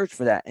trying to search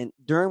for that. And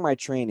during my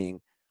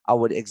training, I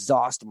would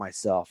exhaust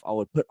myself. I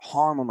would put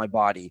harm on my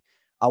body.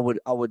 I would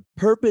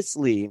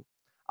purposely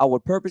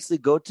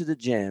go to the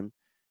gym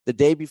the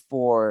day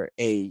before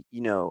a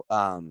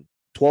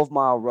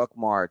 12-mile ruck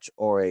march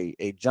or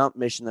a jump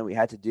mission that we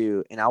had to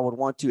do, and I would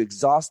want to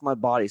exhaust my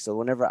body. So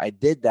whenever I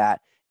did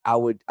that,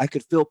 I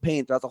could feel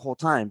pain throughout the whole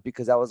time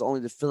because that was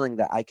only the feeling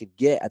that I could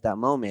get at that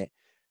moment.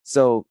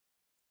 So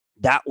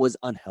that was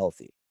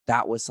unhealthy.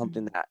 That was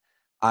something that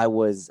I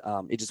was,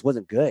 it just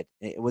wasn't good.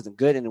 It wasn't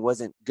good, and it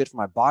wasn't good for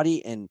my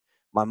body, and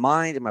my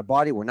mind and my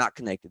body were not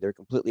connected. They're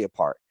completely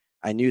apart.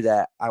 I knew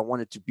that I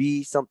wanted to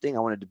be something. I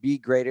wanted to be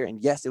greater.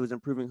 And yes, it was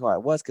improving who I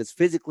was, because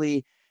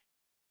physically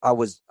I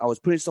was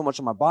putting so much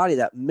on my body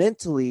that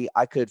mentally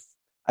I could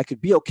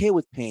be okay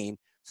with pain.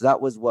 So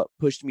that was what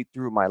pushed me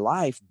through my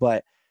life.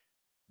 But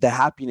the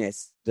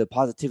happiness, the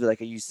positivity,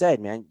 like you said,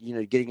 man,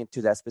 getting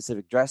into that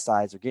specific dress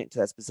size or getting to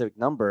that specific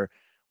number,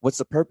 what's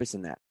the purpose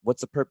in that?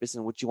 What's the purpose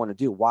in what you want to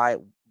do? Why?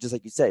 Just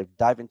like you said,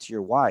 dive into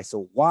your why.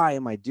 So why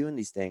am I doing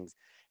these things?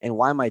 And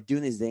why am I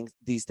doing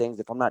these things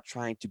if I'm not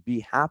trying to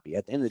be happy?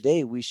 At the end of the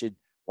day, we should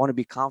want to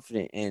be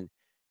confident and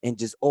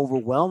just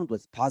overwhelmed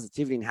with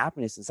positivity and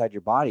happiness inside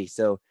your body.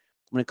 So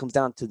when it comes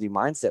down to the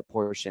mindset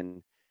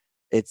portion,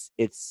 it's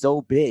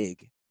so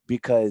big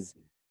because,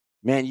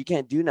 man, you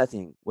can't do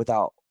nothing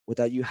without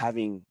you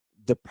having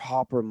the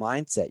proper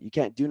mindset. You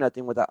can't do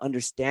nothing without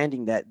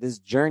understanding that this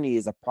journey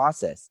is a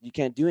process. You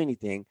can't do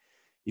anything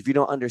if you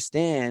don't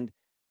understand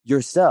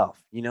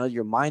yourself.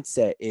 Your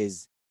mindset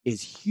is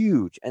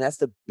huge, and that's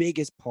the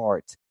biggest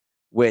part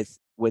with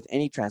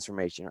any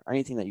transformation or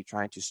anything that you're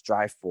trying to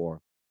strive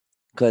for,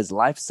 because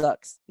life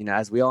sucks,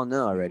 as we all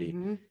know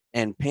already.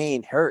 And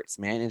pain hurts,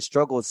 man, and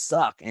struggles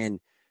suck. And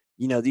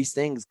these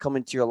things come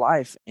into your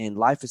life, and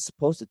life is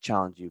supposed to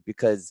challenge you,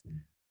 because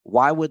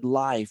why would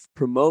life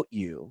promote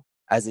you,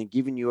 as in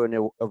giving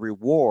you a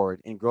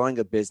reward in growing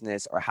a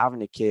business or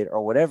having a kid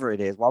or whatever it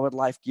is? Why would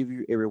life give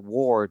you a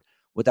reward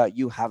without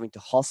you having to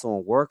hustle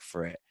and work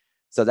for it?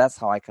 So that's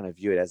how I kind of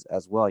view it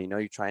as well.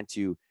 You're trying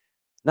to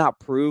not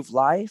prove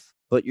life,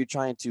 but you're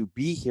trying to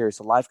be here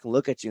so life can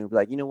look at you and be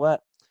like, you know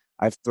what?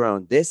 I've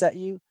thrown this at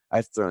you.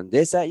 I've thrown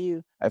this at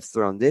you. I've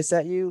thrown this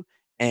at you.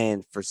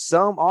 And for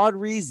some odd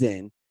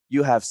reason,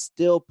 you have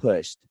still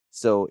pushed.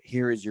 So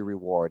here is your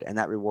reward. And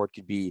that reward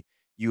could be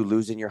you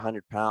losing your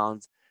 100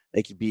 pounds.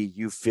 It could be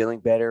you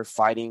feeling better,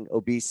 fighting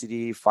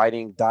obesity,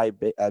 fighting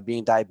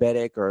being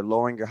diabetic, or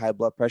lowering your high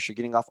blood pressure,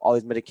 getting off all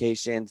these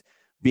medications,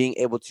 being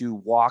able to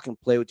walk and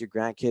play with your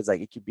grandkids.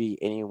 Like, it could be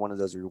any one of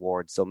those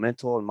rewards. So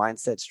mental and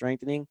mindset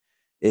strengthening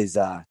is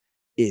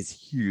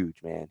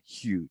huge, man.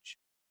 Huge.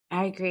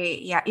 I agree.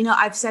 Yeah.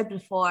 I've said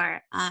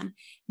before,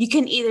 you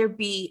can either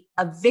be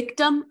a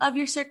victim of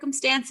your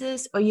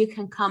circumstances or you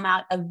can come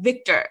out a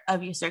victor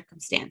of your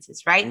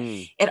circumstances,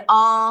 right? It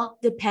all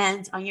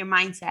depends on your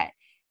mindset.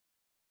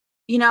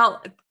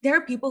 There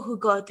are people who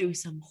go through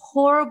some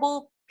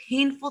horrible,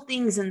 painful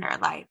things in their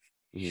life,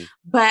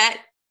 but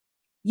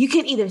you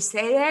can either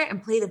stay there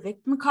and play the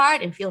victim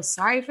card and feel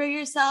sorry for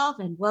yourself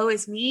and woe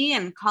is me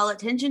and call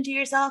attention to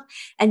yourself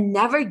and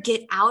never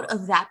get out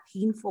of that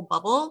painful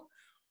bubble.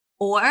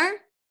 Or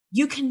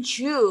you can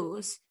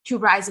choose to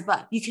rise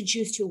above. You can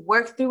choose to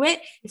work through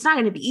it. It's not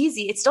going to be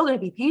easy. It's still going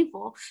to be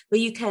painful, but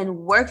you can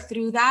work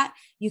through that.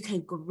 You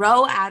can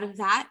grow out of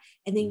that.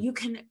 And then you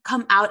can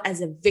come out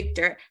as a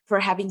victor for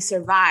having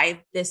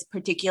survived this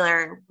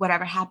particular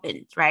whatever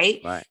happened,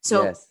 right?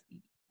 So yes.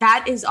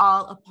 That is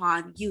all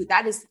upon you.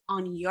 That is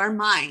on your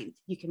mind.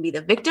 You can be the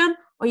victim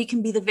or you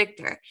can be the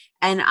victor.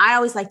 And I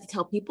always like to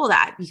tell people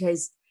that,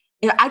 because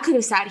I could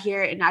have sat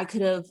here and I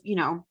could have,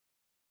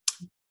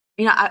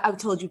 I've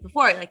told you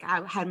before, like,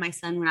 I had my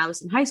son when I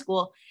was in high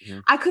school.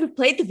 I could have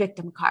played the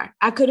victim card.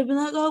 I could have been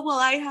like, oh, well,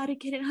 I had a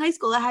kid in high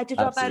school. I had to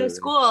drop out of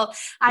school.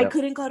 I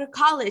couldn't go to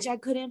college. I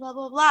couldn't blah,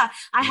 blah, blah.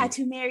 I had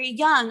to marry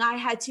young.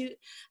 I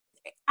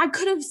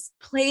could have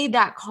played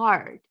that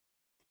card,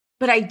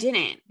 but I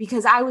didn't,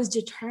 because I was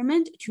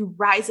determined to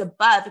rise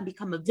above and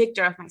become a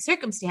victor of my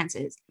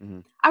circumstances.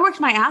 I worked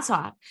my ass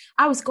off.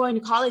 I was going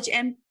to college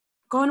and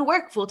going to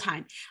work full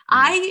time.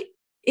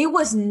 It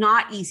was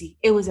not easy.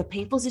 It was a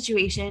painful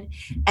situation.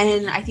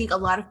 And I think a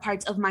lot of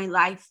parts of my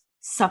life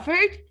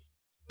suffered.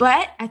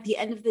 But at the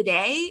end of the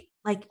day,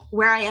 like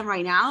where I am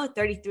right now,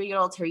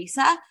 33-year-old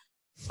Teresa,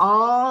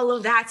 all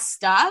of that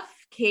stuff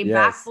came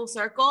back full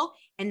circle.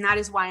 And that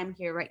is why I'm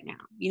here right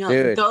now.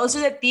 Dude. Those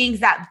are the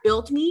things that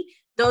built me.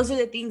 Those are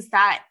the things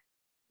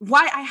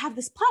why I have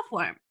this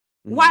platform,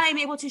 why I'm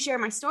able to share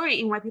my story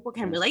and why people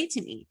can relate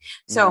to me.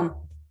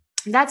 So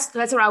that's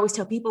what I always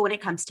tell people when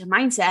it comes to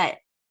mindset.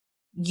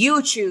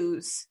 You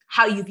choose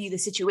how you view the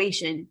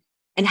situation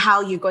and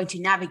how you're going to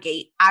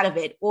navigate out of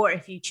it, or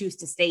if you choose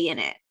to stay in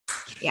it.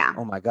 Yeah.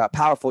 Oh my God.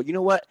 Powerful. You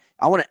know what?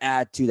 I want to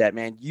add to that,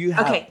 man. You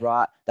have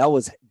that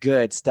was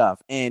good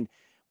stuff. And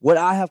what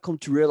I have come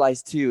to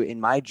realize too in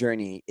my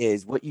journey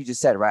is what you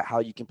just said, right? How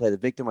you can play the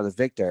victim or the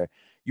victor.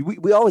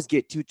 We always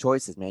get two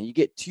choices, man. You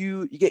get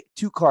two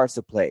cards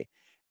to play.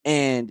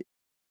 And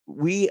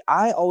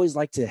I always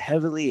like to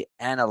heavily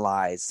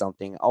analyze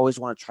something. I always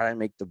want to try to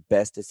make the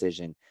best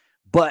decision.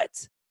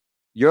 But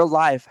your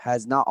life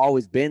has not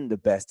always been the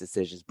best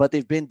decisions, but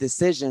they've been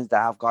decisions that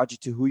have got you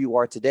to who you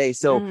are today.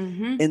 So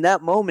in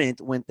that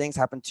moment, when things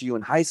happen to you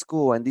in high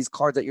school and these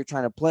cards that you're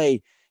trying to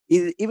play,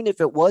 even if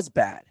it was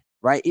bad,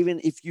 right?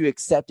 Even if you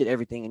accepted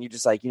everything and you're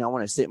just like, I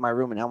want to sit in my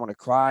room and I want to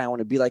cry, I want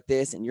to be like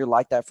this, and you're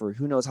like that for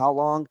who knows how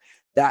long,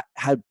 that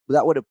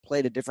would have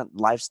played a different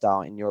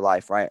lifestyle in your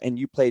life, right? And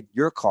you played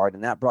your card,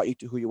 and that brought you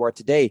to who you are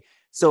today.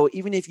 So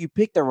even if you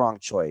pick the wrong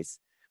choice,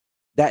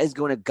 that is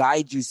going to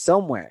guide you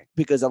somewhere,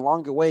 because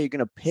along the way, you're going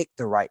to pick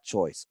the right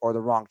choice or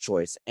the wrong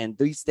choice. And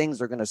these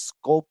things are going to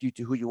sculpt you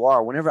to who you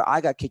are. Whenever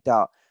I got kicked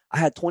out, I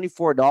had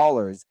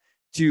 $24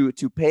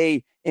 to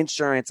pay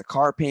insurance, a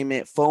car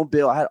payment, phone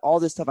bill. I had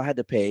all this stuff I had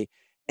to pay,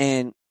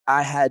 and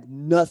I had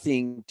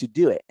nothing to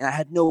do it. And I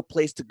had no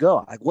place to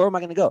go. Like, where am I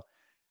going to go?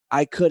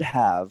 I could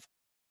have,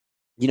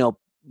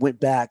 went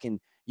back and,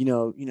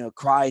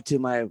 cried to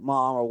my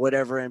mom or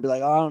whatever and be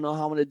like, oh, I don't know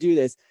how I'm going to do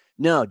this.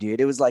 No,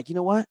 dude, it was like, you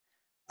know what?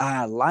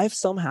 Life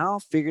somehow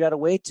figured out a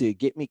way to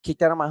get me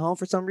kicked out of my home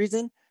for some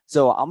reason.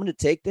 So I'm going to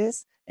take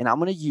this and I'm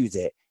going to use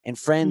it. And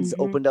friends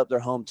opened up their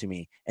home to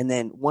me. And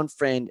then one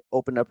friend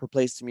opened up her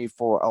place to me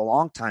for a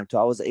long time till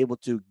I was able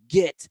to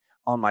get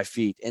on my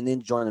feet and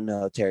then join the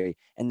military.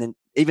 And then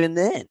even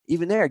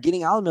there,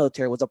 getting out of the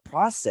military was a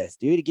process,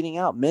 dude. Getting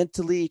out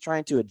mentally,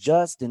 trying to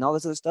adjust and all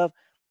this other stuff,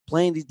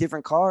 playing these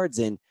different cards.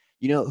 And,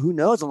 who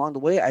knows, along the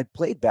way, I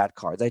played bad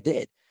cards. I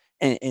did.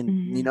 And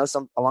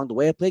some along the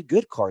way, I played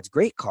good cards,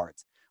 great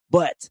cards.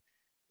 But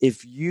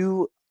if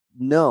you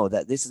know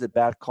that this is a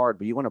bad card,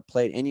 but you want to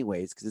play it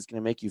anyways because it's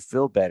going to make you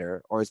feel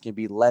better, or it's going to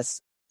be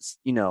less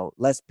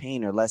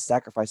pain or less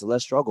sacrifice or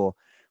less struggle,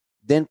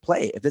 then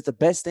play it. If it's the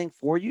best thing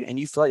for you and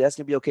you feel like that's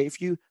going to be okay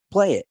for you,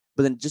 play it.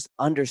 But then just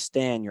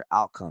understand your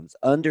outcomes,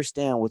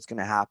 understand what's going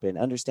to happen,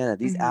 understand that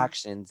these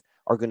actions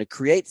are going to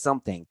create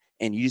something,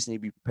 and you just need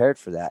to be prepared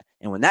for that.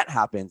 And when that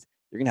happens,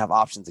 you're going to have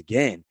options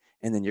again.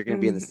 And then you're going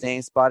to be in the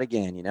same spot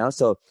again,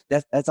 So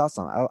that's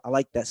awesome. I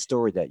like that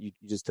story that you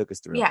just took us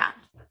through. Yeah.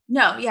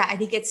 No, yeah. I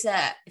think it's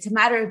a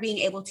matter of being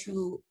able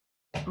to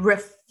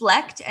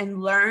reflect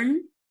and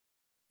learn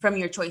from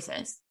your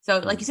choices. So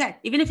like you said,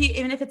 even if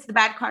it's the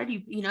bad card,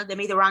 they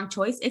made the wrong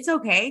choice. It's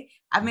okay.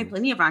 I've made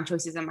plenty of wrong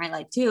choices in my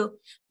life too.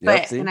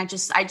 But and I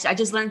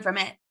just learn from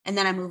it, and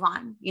then I move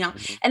on,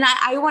 And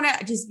I want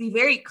to just be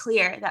very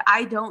clear that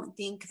I don't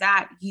think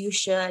that you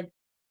should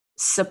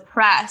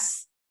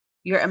suppress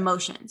your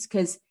emotions,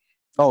 because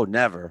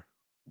never.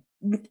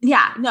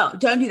 Yeah, no,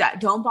 don't do that.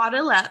 Don't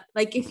bottle up.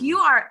 Like, if you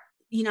are,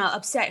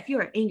 upset, if you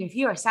are angry, if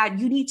you are sad,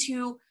 you need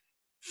to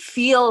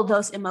feel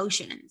those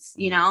emotions,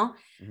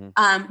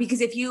 because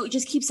if you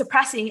just keep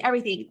suppressing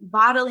everything,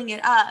 bottling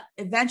it up,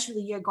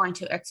 eventually you're going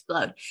to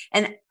explode.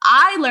 And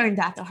I learned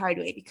that the hard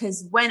way,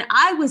 because when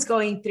I was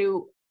going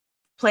through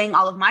playing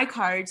all of my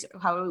cards,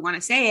 or however we want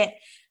to say it,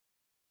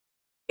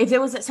 if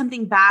there was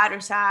something bad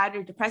or sad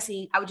or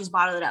depressing, I would just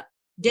bottle it up.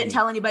 Didn't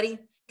tell anybody,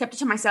 kept it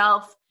to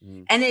myself.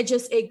 And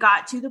it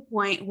got to the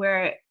point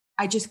where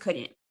I just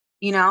couldn't,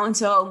 And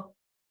so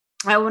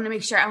I want to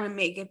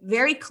make it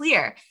very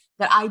clear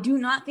that I do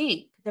not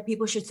think that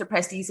people should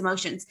suppress these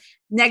emotions,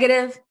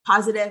 negative,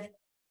 positive,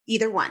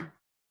 either one.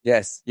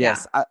 Yes. Yeah.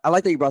 I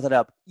like that you brought that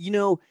up. Hey,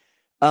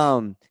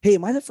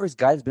 am I the first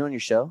guy that's been on your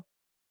show?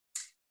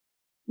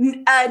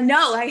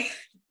 No,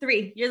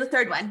 3. You're the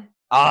third one.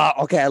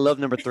 Okay. I love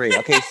number 3.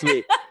 Okay,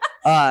 sweet.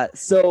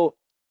 So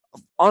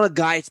on a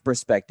guy's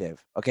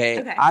perspective,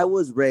 okay, I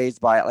was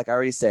raised by, like I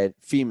already said,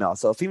 female.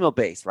 So female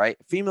base, right?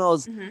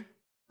 Females,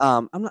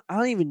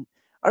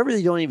 I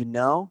really don't even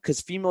know,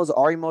 because females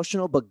are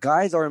emotional, but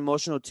guys are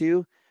emotional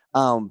too.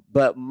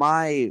 But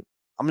I'm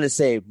going to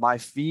say my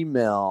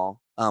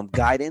female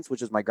guidance,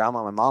 which is my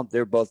grandma and my mom,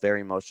 they're both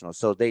very emotional.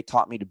 So they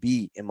taught me to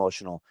be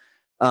emotional.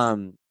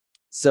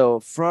 So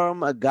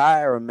from a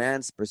guy or a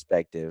man's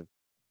perspective,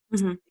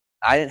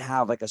 I didn't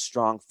have like a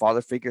strong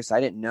father figure. So I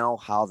didn't know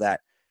how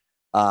that,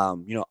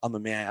 I'm a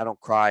man, I don't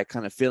cry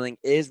kind of feeling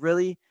is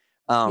really.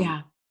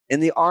 In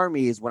the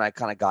Army is when I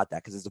kind of got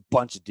that, because there's a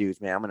bunch of dudes,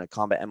 man. I'm in a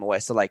combat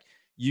MOS. So like,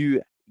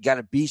 you got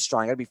to be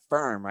strong, you got to be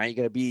firm, right? You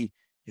got to be,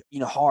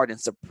 hard and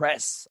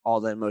suppress all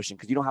the emotion,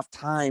 because you don't have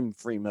time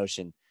for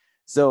emotion.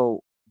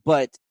 So,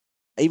 but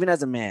even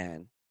as a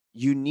man,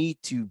 you need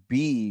to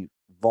be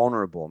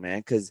vulnerable, man,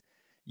 because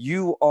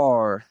you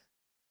are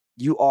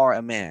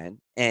a man,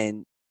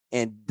 and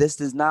this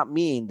does not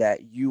mean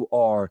that you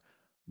are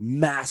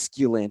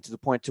masculine to the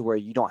point to where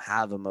you don't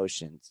have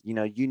emotions. You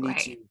need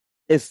to,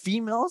 if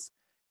females,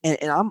 and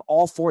I'm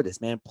all for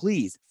this, man,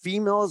 please,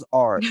 females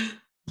are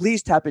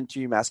please tap into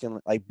your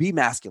masculine, like, be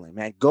masculine,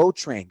 man. Go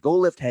train, go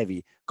lift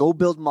heavy, go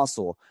build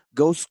muscle,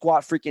 go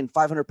squat freaking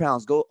 500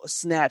 pounds, go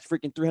snatch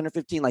freaking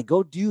 315, like,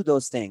 go do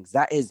those things.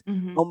 That is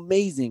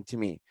amazing to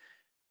me.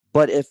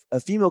 But if a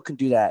female can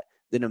do that,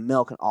 then a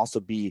male can also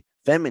be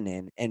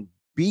feminine and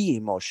be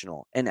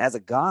emotional. And as a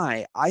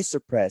guy, I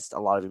suppressed a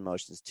lot of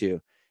emotions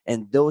too.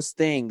 And those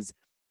things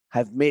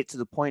have made it to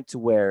the point to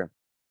where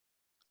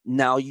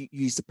now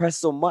you suppress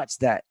so much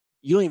that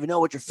you don't even know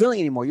what you're feeling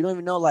anymore. You don't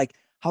even know like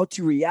how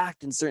to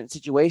react in certain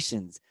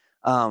situations.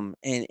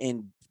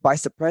 And by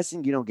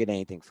suppressing, you don't get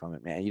anything from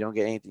it, man. You don't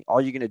get anything.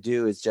 All you're going to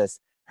do is just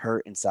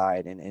hurt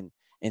inside and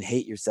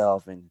hate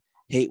yourself and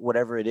hate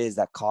whatever it is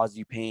that caused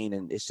you pain.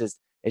 And it's just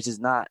it's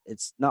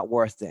not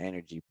worth the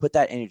energy. Put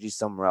that energy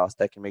somewhere else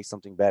that can make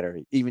something better.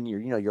 Even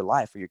your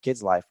life or your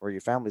kid's life or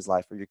your family's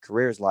life or your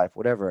career's life,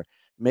 whatever.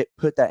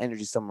 Put that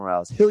energy somewhere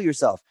else. Heal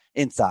yourself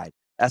inside.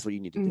 That's what you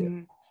need to do.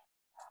 Mm.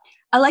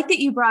 I like that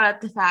you brought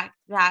up the fact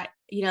that,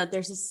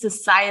 there's a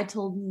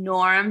societal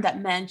norm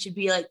that men should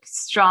be like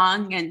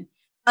strong and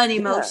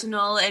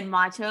unemotional and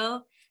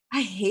macho.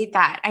 I hate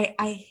that.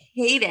 I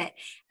hate it.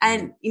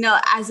 And,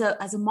 as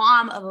a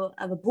mom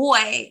of a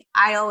boy,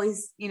 I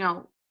always,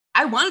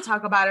 I want to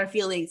talk about our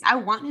feelings. I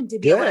want him to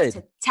be able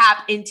to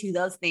tap into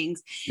those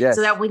things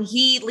so that when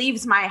he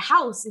leaves my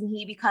house and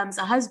he becomes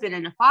a husband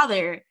and a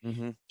father,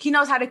 he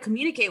knows how to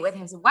communicate with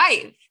his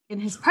wife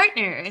and his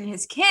partner and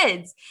his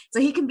kids. So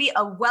he can be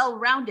a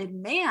well-rounded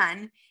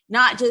man,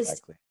 not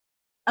just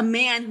a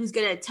man who's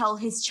going to tell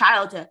his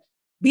child to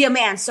be a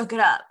man, suck it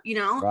up,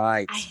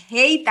 Right. I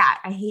hate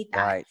that.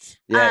 Right.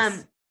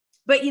 Yes.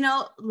 But,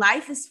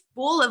 life is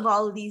full of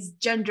all of these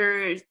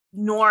gender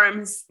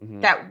norms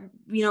that,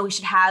 we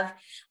should have.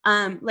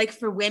 Like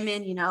for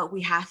women,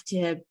 we have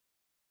to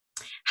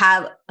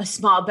have a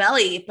small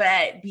belly,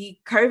 but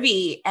be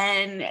curvy.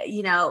 And,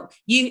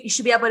 you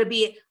should be able to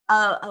be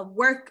a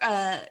work,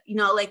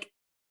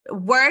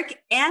 work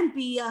and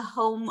be a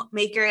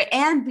homemaker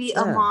and be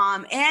a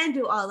mom and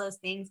do all those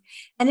things.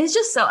 And it's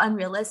just so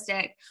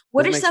unrealistic.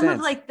 What are some of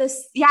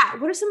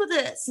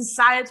the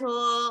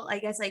societal, I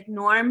guess, like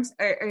norms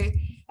or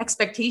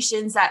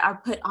expectations that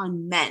are put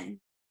on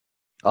men?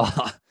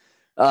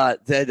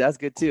 That's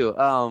good too.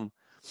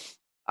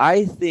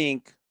 I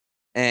think,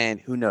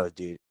 and who knows,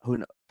 dude,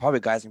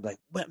 probably guys are gonna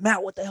be like,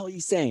 Matt, what the hell are you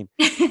saying?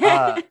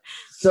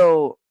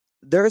 So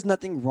there's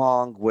nothing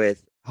wrong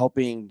with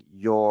helping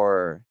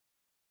your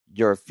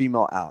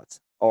female out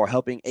or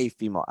helping a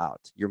female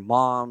out, your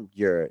mom,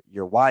 your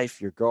wife,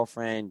 your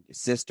girlfriend, your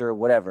sister,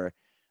 whatever.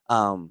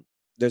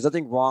 There's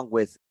nothing wrong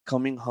with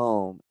coming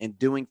home and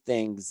doing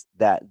things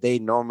that they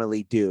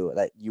normally do,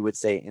 that you would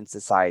say in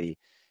society.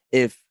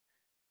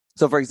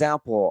 So, for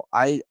example,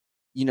 I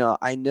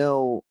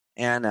know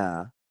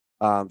Anna,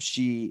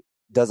 she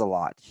does a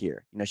lot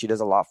here. She does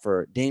a lot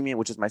for Damien,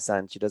 which is my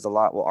son. She does a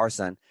lot, our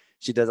son.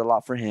 She does a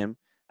lot for him.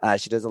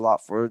 She does a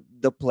lot for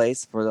the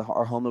place, for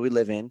our home that we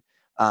live in.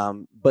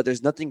 But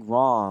there's nothing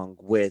wrong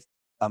with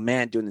a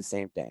man doing the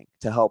same thing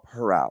to help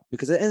her out.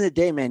 Because at the end of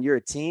the day, man, you're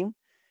a team.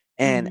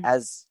 And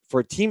as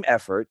for team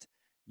effort,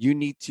 you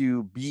need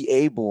to be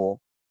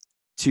able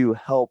to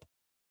help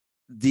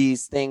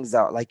these things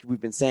that, like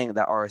we've been saying,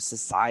 that are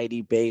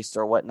society based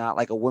or whatnot.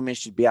 Like a woman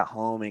should be at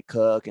home and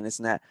cook and this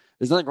and that.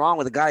 There's nothing wrong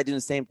with a guy doing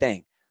the same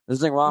thing. There's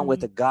nothing wrong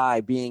with a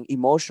guy being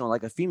emotional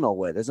like a female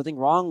would. There's nothing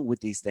wrong with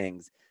these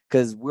things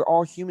because we're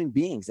all human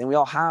beings and we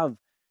all have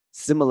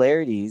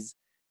similarities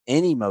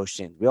in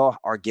emotion. We all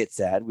get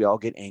sad. We all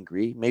get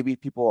angry. Maybe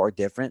people are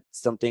different.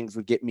 Some things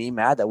would get me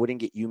mad that wouldn't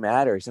get you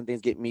mad, or some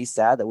things get me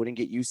sad that wouldn't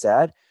get you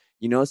sad.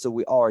 So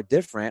we all are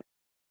different.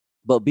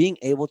 But being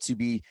able to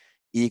be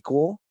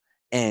equal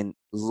and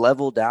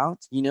leveled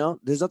out,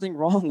 there's nothing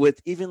wrong with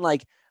even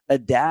like a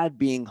dad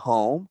being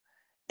home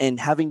and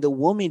having the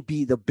woman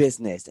be the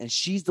business and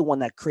she's the one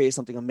that created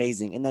something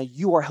amazing and now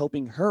you are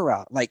helping her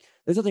out. Like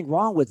there's nothing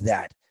wrong with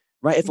that,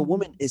 right? If a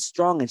woman is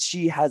strong and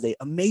she has an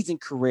amazing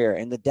career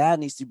and the dad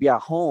needs to be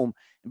at home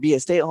and be a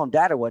stay-at-home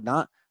dad or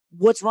whatnot,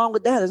 what's wrong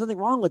with that? There's nothing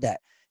wrong with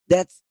that.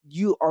 That's,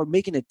 you are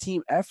making a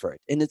team effort,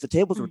 and if the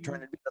tables were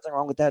turning, there's nothing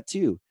wrong with that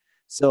too.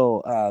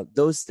 So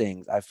those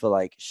things I feel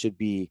like should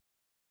be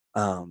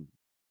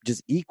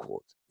just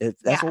equaled. If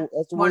that's what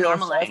more we all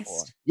normalized. strive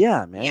for.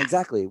 Yeah, man,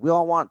 exactly. We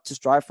all want to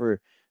strive for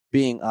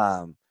being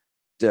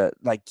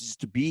just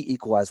to be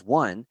equal as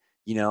one.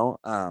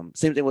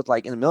 Same thing with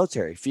like in the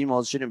military.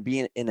 Females shouldn't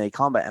be in a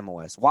combat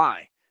MOS.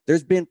 Why?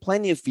 There's been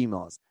plenty of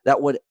females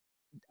that would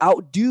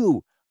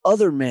outdo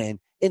other men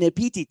in a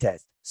PT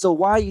test. So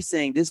why are you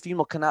saying this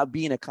female cannot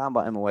be in a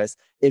combat MOS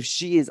if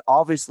she is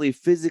obviously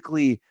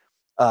physically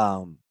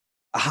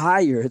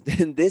higher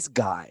than this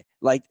guy?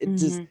 Like it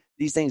just,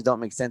 these things don't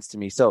make sense to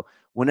me. So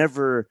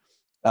whenever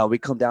we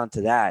come down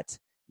to that,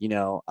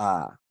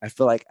 I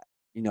feel like,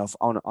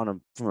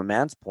 from a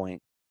man's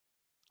point,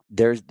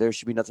 there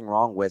should be nothing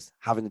wrong with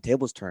having the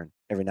tables turn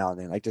every now and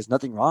then. Like there's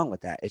nothing wrong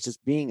with that. It's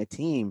just being a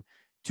team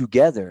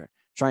together,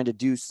 trying to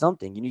do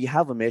something. You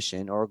have a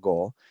mission or a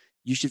goal.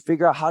 You should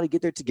figure out how to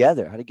get there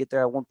together, how to get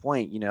there at one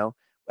point,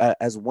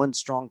 as one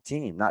strong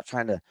team, not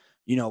trying to,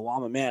 well,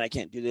 I'm a man, I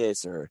can't do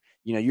this, or,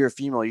 you're a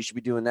female, you should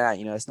be doing that.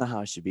 It's not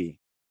how it should be.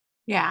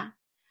 Yeah.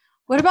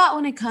 What about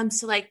when it comes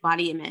to like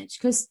body image?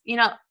 Because,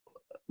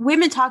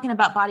 women talking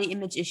about body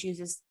image issues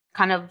is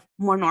kind of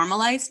more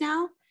normalized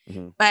now,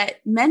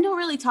 but men don't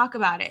really talk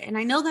about it. And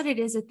I know that it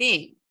is a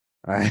thing.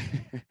 All right.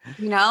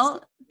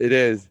 It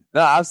is.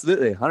 No,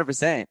 absolutely.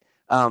 100%.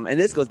 And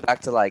this goes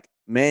back to like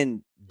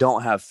men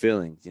don't have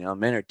feelings,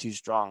 men are too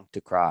strong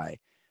to cry.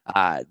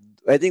 I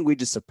think we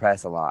just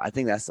suppress a lot. I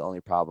think that's the only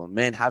problem.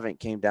 Men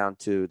haven't came down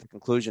to the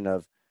conclusion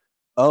of,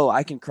 oh,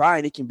 I can cry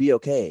and it can be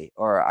okay.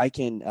 Or I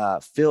can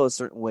feel a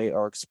certain way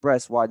or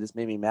express why this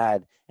made me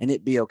mad and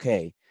it be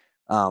okay.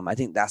 I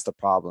think that's the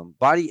problem.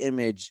 Body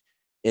image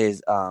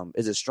is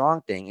a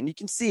strong thing. And you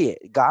can see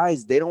it.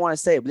 Guys, they don't want to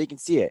say it, but they can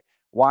see it.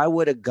 Why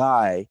would a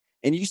guy,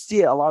 and you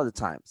see it a lot of the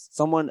times,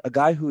 a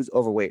guy who's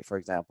overweight, for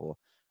example,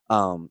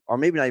 or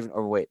maybe not even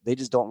overweight, they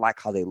just don't like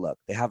how they look.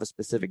 They have a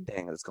specific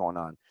thing that's going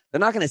on. They're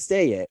not going to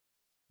say it,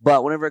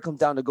 but whenever it comes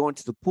down to going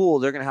to the pool,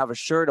 they're going to have a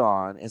shirt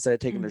on instead of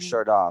taking their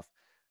shirt off.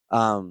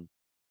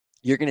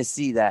 You're going to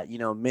see that,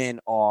 men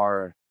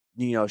are,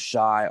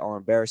 shy or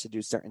embarrassed to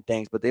do certain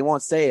things, but they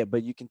won't say it,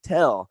 but you can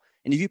tell.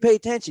 And if you pay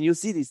attention, you'll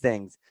see these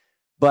things.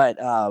 But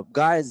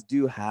guys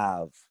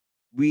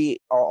we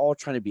are all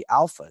trying to be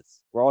alphas.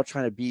 We're all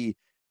trying to be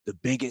the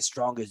biggest,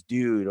 strongest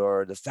dude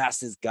or the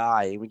fastest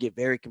guy. And we get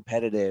very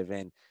competitive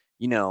and,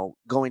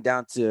 going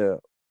down to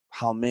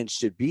how men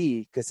should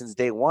be, because since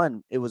day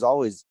one, it was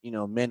always,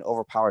 men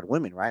overpowered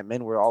women, right?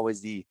 Men were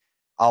always the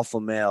alpha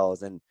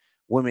males, and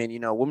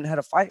women had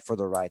to fight for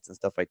their rights and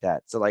stuff like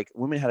that. So like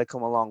women had to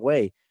come a long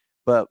way.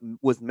 But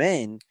with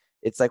men,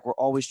 it's like we're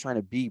always trying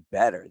to be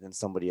better than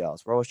somebody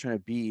else. We're always trying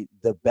to be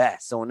the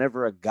best. So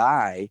whenever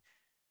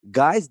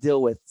guys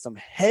deal with some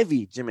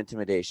heavy gym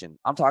intimidation.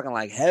 I'm talking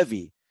like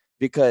heavy,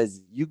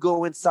 because you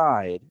go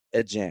inside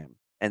a gym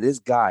and this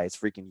guy is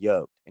freaking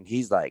yoked and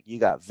he's like, you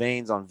got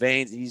veins on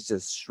veins. He's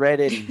just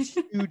shredded. He's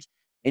huge.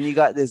 And you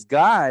got this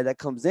guy that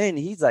comes in.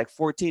 He's like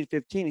 14,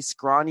 15. He's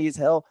scrawny as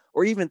hell,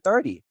 or even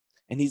 30.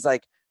 And he's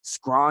like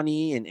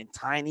scrawny and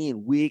tiny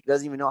and weak,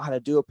 doesn't even know how to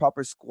do a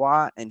proper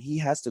squat. And he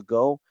has to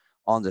go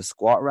on the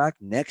squat rack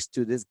next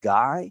to this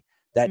guy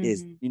that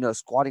is,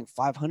 squatting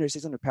 500,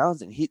 600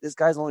 pounds. And this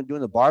guy's only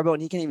doing the barbell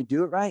and he can't even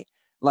do it right.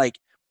 Like,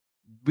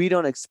 we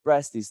don't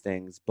express these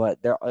things,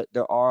 but there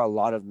are a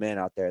lot of men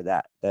out there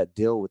that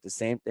deal with the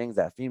same things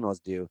that females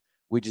do.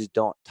 We just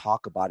don't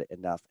talk about it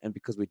enough. And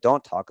because we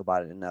don't talk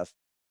about it enough,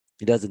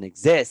 it doesn't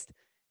exist.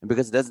 And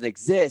because it doesn't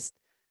exist,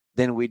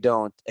 then we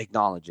don't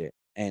acknowledge it.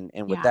 And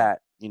with that,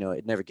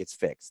 it never gets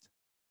fixed.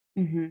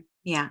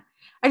 Yeah.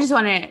 I just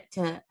wanted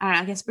to,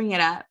 I guess, bring it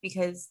up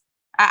because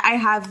I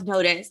have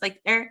noticed like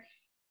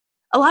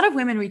a lot of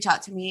women reach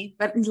out to me,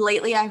 but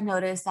lately I've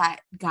noticed that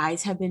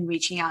guys have been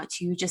reaching out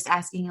to you, just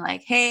asking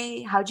like,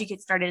 hey, how'd you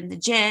get started in the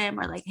gym?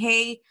 Or like,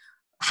 hey,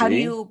 how do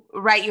you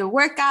write your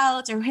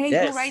workouts? Or hey,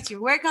 who writes your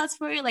workouts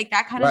for you? Like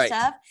that kind of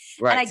stuff.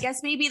 Right. And I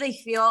guess maybe they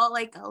feel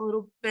like a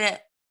little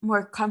bit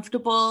more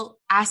comfortable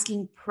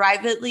asking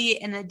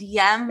privately in a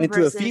DM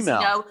versus, a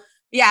female.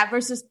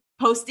 Versus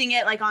posting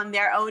it like on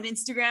their own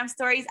Instagram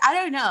stories. I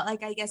don't know.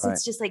 Like, I guess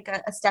it's just like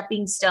a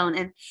stepping stone.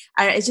 And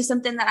it's just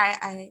something that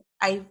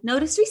I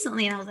noticed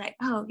recently. And I was like,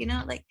 oh,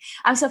 like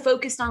I'm so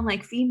focused on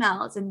like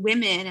females and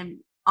women and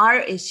our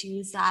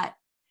issues that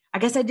I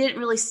guess I didn't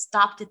really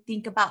stop to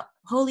think about,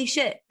 holy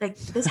shit, like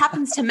this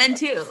happens to men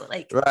too.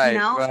 Like,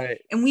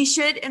 and we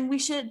should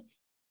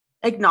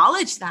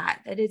acknowledge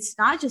that it's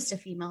not just a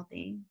female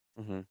thing.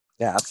 Mm-hmm.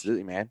 Yeah,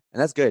 absolutely, man.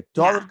 And that's good.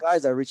 To all the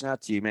guys that are reaching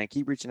out to you, man,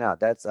 keep reaching out.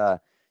 That's,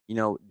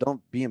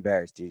 don't be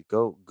embarrassed, dude.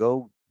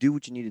 Go do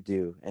what you need to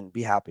do and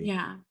be happy.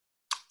 Yeah.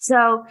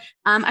 So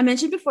I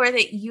mentioned before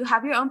that you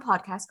have your own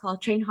podcast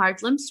called Train Hard,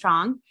 Slim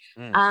Strong.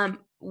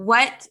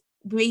 What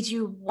made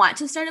you want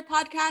to start a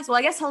podcast? Well,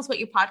 I guess tell us what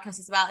your podcast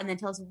is about and then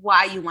tell us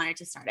why you wanted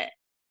to start it.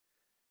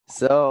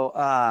 So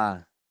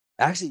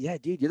actually, yeah,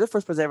 dude, you're the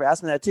first person that ever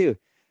asked me that too.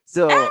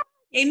 So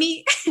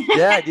Amy.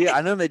 Yeah, dude,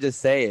 I know they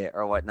just say it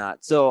or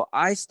whatnot. So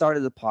I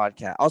started the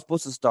podcast. I was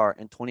supposed to start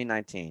in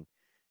 2019.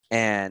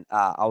 And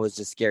I was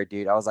just scared,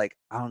 dude. I was like,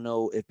 I don't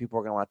know if people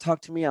are going to want to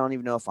talk to me. I don't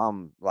even know if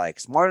I'm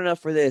like smart enough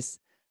for this.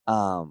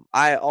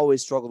 I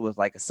always struggled with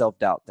like a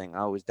self-doubt thing. I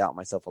always doubt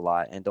myself a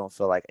lot and don't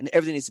feel like, and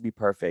everything needs to be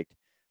perfect.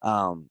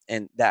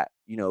 And that,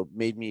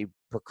 made me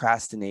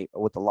procrastinate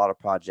with a lot of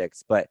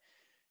projects. But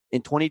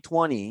in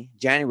 2020,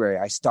 January,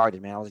 I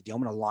started, man. I was like, yo,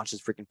 I'm going to launch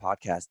this freaking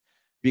podcast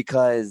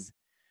because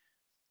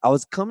I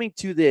was coming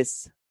to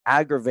this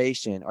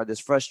aggravation or this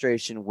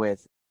frustration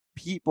with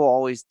people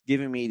always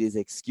giving me these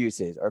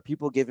excuses or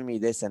people giving me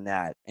this and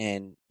that.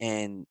 And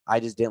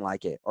I just didn't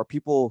like it. Or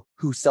people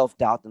who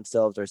self-doubt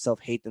themselves or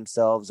self-hate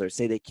themselves or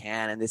say they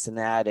can and this and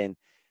that.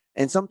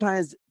 And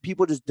sometimes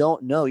people just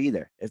don't know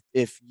either.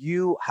 If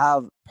you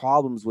have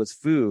problems with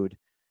food,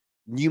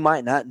 you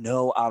might not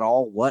know at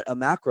all what a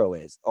macro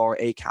is or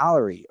a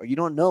calorie, or you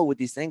don't know what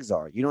these things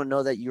are. You don't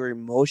know that you're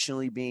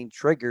emotionally being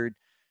triggered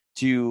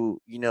to,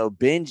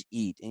 binge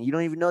eat, and you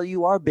don't even know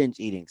you are binge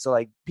eating. So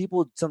like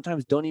people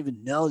sometimes don't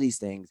even know these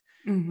things.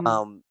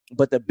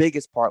 But the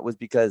biggest part was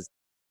because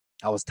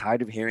I was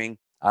tired of hearing,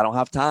 I don't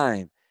have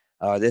time,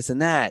 this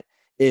and that.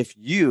 If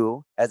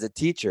you as a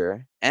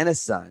teacher and a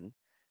son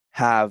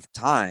have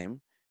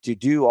time to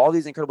do all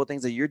these incredible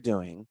things that you're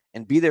doing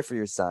and be there for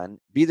your son,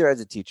 be there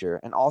as a teacher,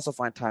 and also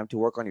find time to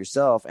work on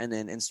yourself and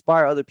then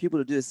inspire other people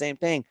to do the same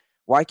thing,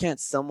 why can't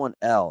someone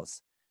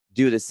else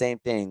do the same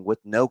thing with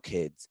no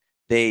kids?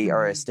 They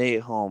are a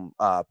stay-at-home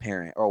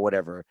parent or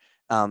whatever,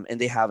 and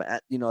they have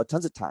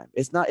tons of time.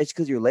 It's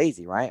because you're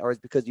lazy, right? Or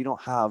it's because you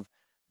don't have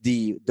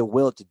the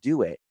will to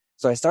do it.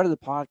 So I started the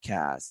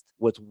podcast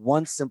with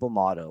one simple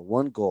motto,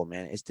 one goal,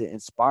 man, is to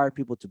inspire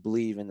people to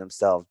believe in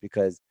themselves,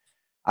 because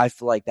I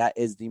feel like that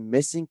is the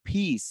missing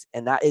piece,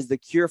 and that is the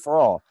cure for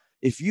all.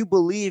 if you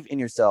believe in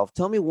yourself,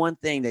 tell me one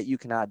thing that you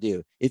cannot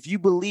do. If you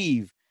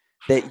believe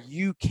that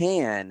you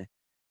can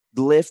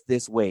lift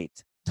this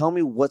weight, tell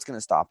me what's going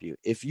to stop you.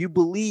 If you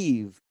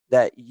believe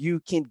that you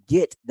can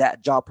get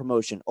that job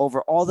promotion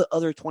over all the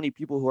other 20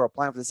 people who are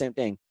applying for the same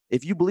thing,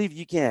 if you believe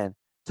you can,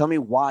 tell me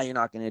why you're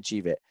not going to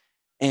achieve it.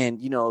 And,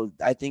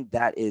 I think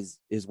that is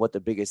what the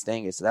biggest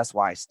thing is. So that's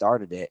why I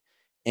started it.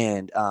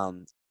 And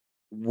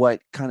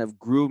what kind of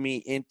grew me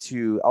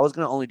into, I was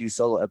going to only do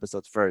solo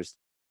episodes first.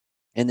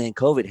 And then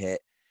COVID hit.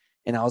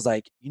 And I was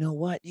like, you know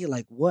what? Yeah,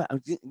 like what?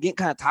 I'm getting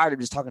kind of tired of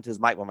just talking to this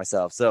mic by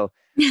myself. So,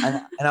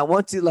 and I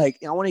want to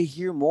I want to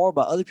hear more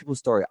about other people's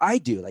story. I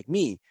do, like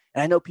me.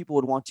 And I know people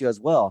would want to as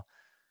well.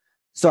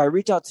 So I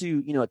reach out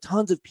to,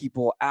 tons of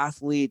people,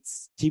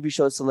 athletes, TV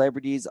show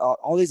celebrities,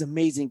 all these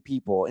amazing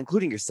people,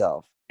 including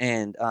yourself.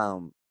 And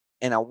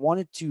I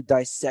wanted to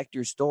dissect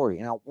your story.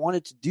 And I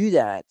wanted to do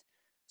that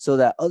so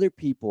that other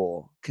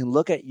people can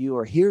look at you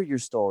or hear your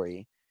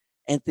story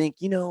and think,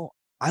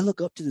 I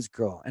look up to this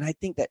girl and I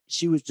think that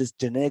she was just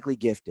genetically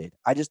gifted.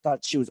 I just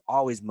thought she was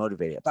always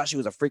motivated. I thought she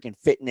was a freaking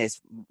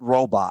fitness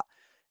robot.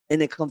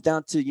 And it comes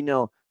down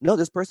to, no,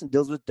 this person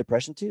deals with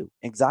depression too,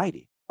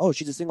 anxiety. Oh,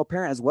 she's a single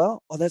parent as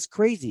well. Oh, that's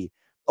crazy.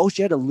 Oh,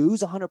 she had to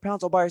lose 100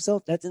 pounds all by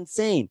herself. That's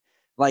insane.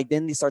 Like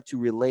then they start to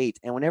relate.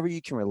 And whenever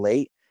you can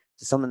relate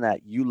to someone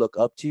that you look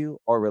up to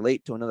or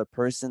relate to another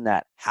person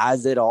that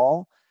has it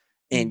all,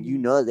 and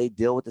that they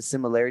deal with the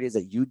similarities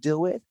that you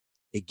deal with,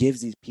 it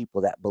gives these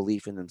people that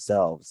belief in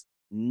themselves.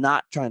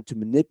 Not trying to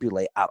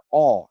manipulate at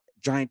all,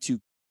 trying to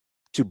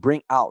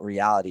bring out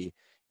reality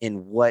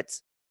in what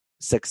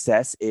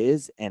success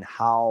is and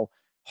how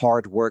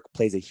hard work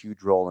plays a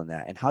huge role in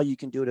that and how you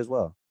can do it as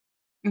well.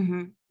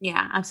 Mm-hmm.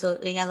 Yeah,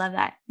 absolutely. I love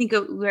that. I think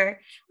we're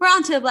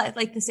on to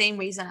like the same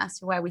reason as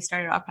to why we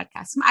started our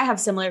podcast. I have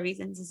similar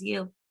reasons as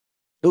you.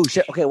 Oh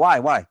shit. Okay.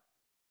 Why?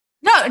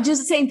 No,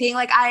 just the same thing.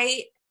 Like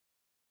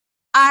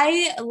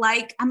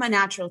I'm a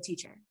natural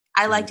teacher.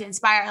 I like to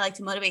inspire. I like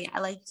to motivate. I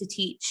like to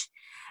teach.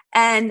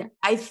 And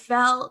I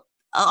felt,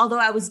 although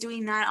I was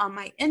doing that on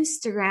my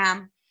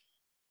Instagram,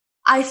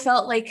 I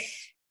felt like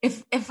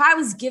if I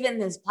was given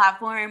this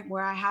platform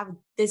where I have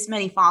this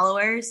many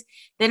followers,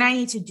 then I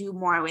need to do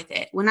more with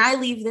it. When I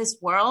leave this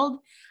world,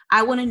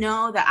 I want to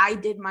know that I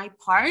did my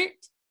part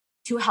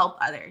to help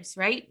others,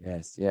 right?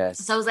 Yes.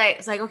 So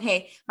it's like,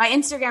 okay, my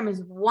Instagram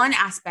is one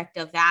aspect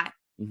of that.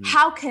 Mm-hmm.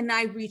 How can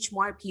I reach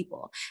more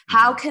people?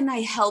 How can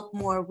I help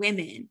more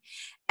women?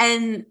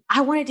 And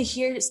I wanted to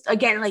hear,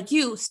 again, like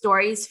you,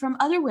 stories from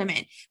other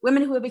women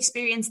who have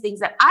experienced things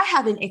that I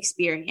haven't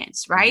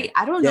experienced, right?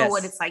 I don't know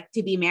what it's like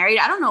to be married.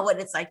 I don't know what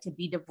it's like to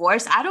be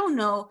divorced. I don't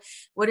know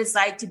what it's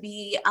like to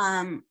be,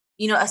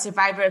 a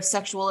survivor of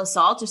sexual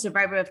assault, or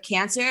survivor of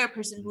cancer, a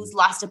person who's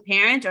lost a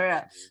parent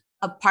or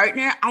a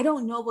partner. I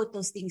don't know what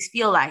those things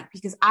feel like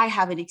because I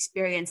haven't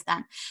experienced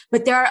them.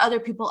 But there are other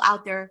people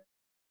out there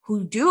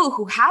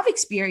who have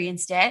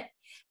experienced it.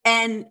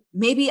 And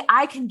maybe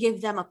I can give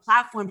them a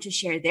platform to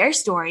share their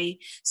story.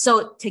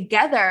 So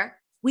together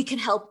we can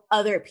help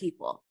other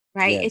people,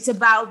 right? Yes. It's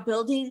about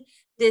building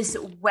this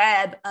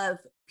web of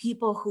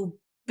people who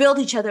build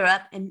each other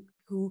up and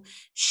who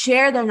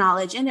share their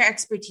knowledge and their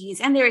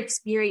expertise and their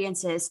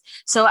experiences.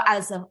 So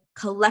as a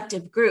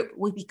collective group,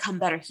 we become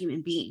better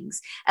human beings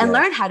and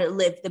learn how to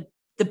live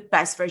the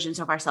best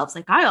versions of ourselves,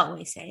 like I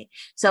always say.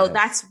 So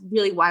that's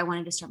really why I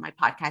wanted to start my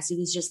podcast. It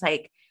was just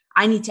like,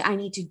 I want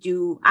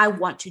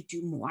to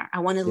do more. I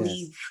want to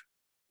leave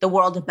the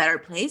world a better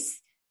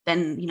place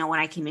than, when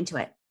I came into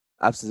it.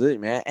 Absolutely,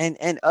 man.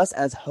 And us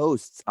as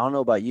hosts, I don't know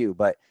about you,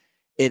 but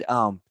it,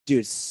 dude,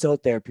 it's so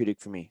therapeutic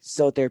for me.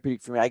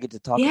 I get to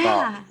talk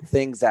about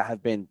things that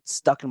have been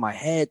stuck in my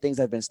head, things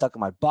that have been stuck in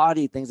my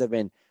body, things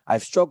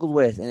I've struggled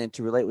with, and then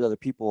to relate with other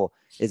people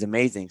is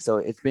amazing. So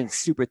it's been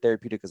super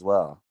therapeutic as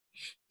well.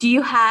 Do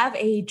you have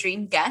a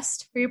dream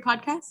guest for your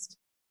podcast?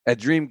 A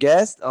dream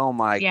guest? Oh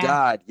my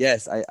God.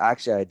 Yes,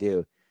 I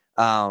do.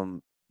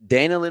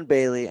 Dana Lynn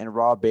Bailey and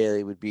Rob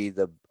Bailey would be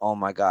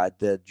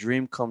the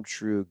dream come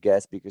true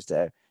guest speakers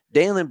there.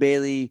 Dana Lynn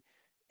Bailey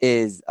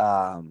is,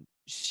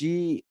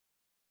 she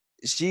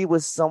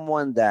was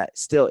someone that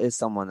still is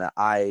someone that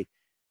I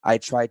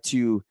try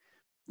to,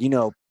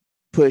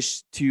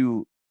 push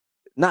to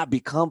not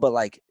become, but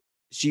like,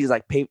 she's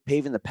like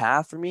paving the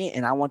path for me.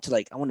 And I want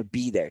to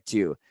be there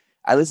too.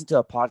 I listened to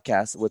a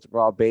podcast with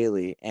Rob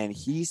Bailey, and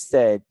he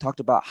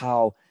talked about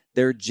how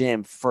their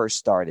gym first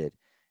started.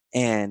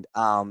 And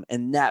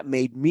that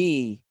made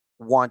me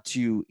want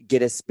to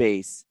get a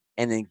space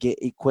and then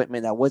get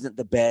equipment that wasn't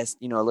the best,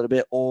 a little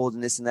bit old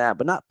and this and that,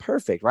 but not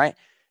perfect. Right.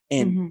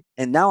 And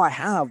now I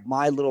have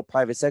my little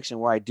private section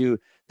where I do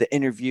the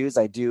interviews,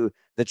 I do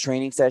the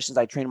training sessions,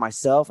 I train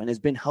myself, and it's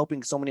been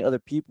helping so many other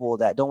people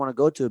that don't want to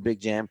go to a big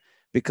gym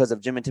because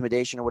of gym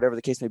intimidation or whatever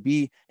the case may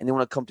be. And they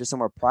want to come to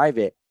somewhere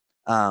private.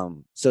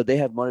 So they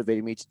have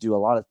motivated me to do a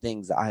lot of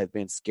things that I have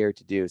been scared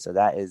to do. So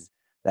that is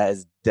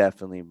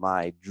definitely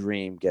my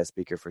dream guest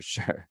speaker for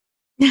sure.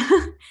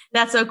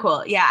 That's so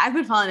cool. Yeah. I've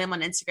been following them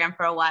on Instagram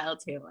for a while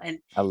too. And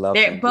I love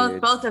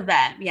both of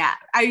them. Yeah.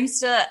 I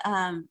used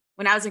to,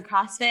 when I was in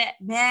CrossFit,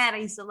 man, I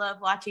used to love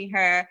watching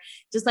her,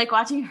 just like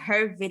watching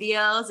her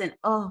videos, and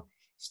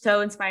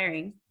so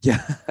inspiring.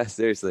 Yeah,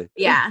 seriously.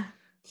 Yeah.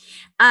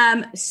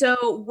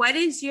 So what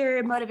is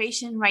your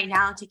motivation right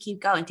now to keep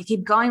going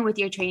with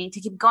your training,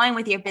 to keep going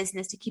with your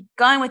business, to keep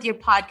going with your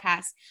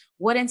podcast?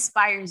 What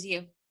inspires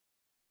you?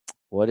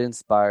 What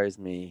inspires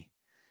me?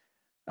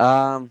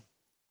 What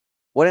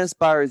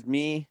inspires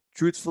me,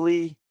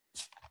 truthfully,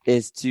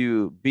 is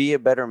to be a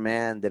better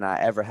man than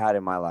I ever had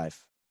in my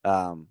life.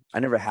 I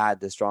never had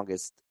the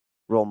strongest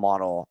role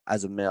model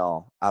as a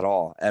male at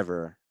all,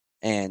 ever.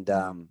 And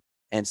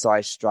so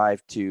I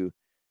strive to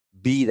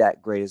be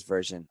that greatest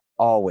version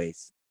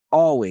always,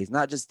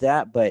 not just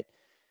that, but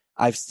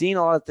I've seen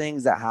a lot of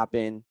things that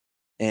happen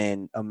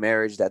in a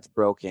marriage that's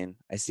broken.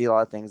 I see a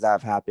lot of things that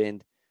have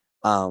happened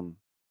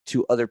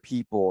to other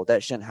people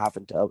that shouldn't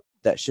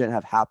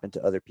have happened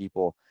to other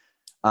people.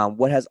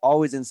 What has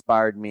always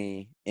inspired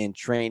me in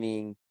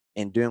training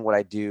and doing what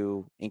I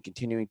do and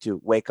continuing to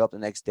wake up the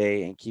next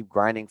day and keep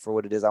grinding for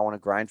what it is I want to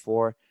grind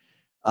for.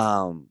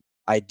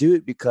 I do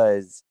it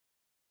because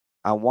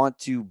I want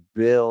to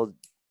build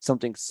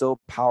something so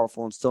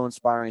powerful and so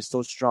inspiring,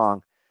 so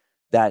strong,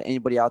 that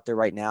anybody out there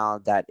right now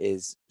that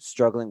is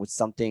struggling with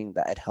something,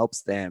 that it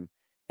helps them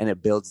and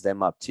it builds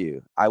them up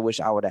too. I wish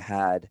I would have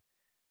had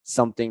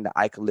something that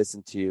I could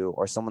listen to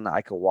or someone that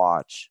I could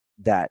watch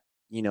that,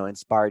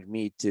 inspired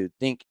me to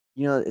think,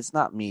 it's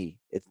not me.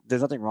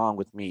 There's nothing wrong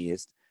with me.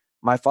 It's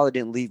my father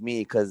didn't leave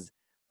me because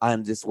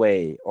I'm this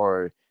way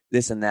or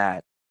this and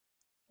that,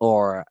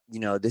 or,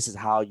 this is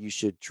how you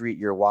should treat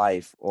your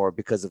wife, or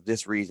because of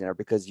this reason, or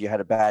because you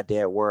had a bad day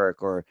at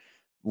work, or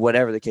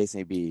whatever the case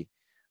may be.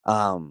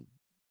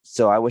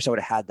 So I wish I would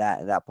have had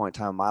that at that point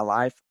in time in my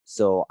life.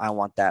 So I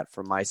want that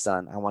for my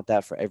son. I want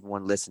that for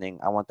everyone listening.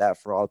 I want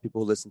that for all the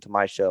people who listen to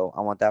my show.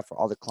 I want that for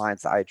all the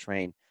clients that I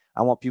train.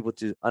 I want people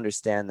to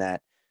understand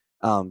that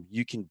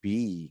you can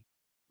be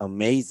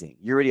amazing.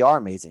 You already are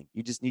amazing.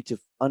 You just need to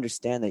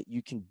understand that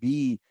you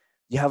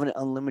have an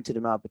unlimited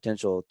amount of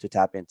potential to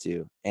tap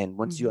into. And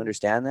once you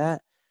understand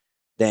that,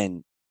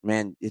 then,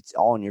 man, it's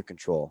all in your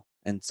control.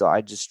 And so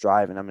I just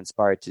strive and I'm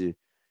inspired to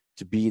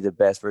be the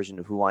best version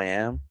of who I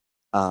am,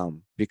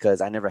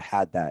 because I never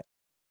had that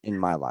in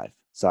my life.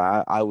 So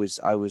I always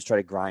try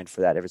to grind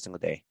for that every single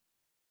day.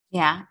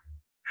 Yeah.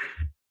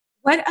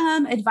 What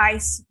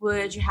advice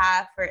would you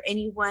have for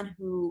anyone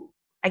who,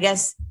 I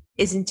guess,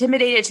 is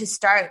intimidated to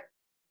start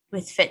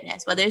with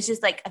fitness, whether it's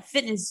just like a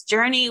fitness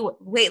journey,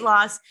 weight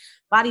loss,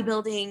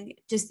 bodybuilding,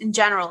 just in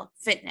general,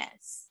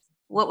 fitness?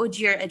 What would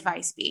your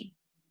advice be?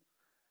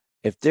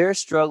 If they're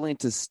struggling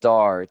to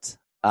start,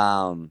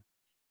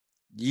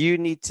 you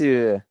need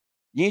to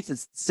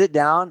sit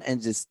down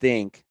and just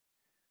think,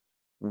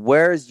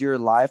 where's your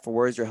life or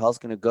where's your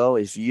health going to go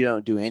if you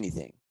don't do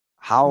anything?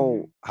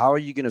 How are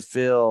you going to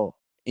feel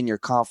in your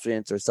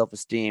confidence or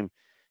self-esteem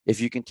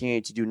if you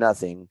continue to do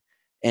nothing?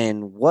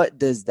 And what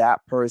does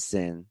that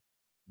person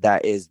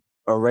that is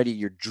already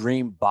your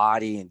dream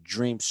body and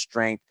dream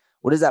strength,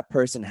 what does that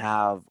person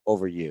have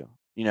over you?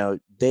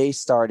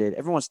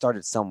 Everyone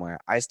started somewhere.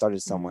 I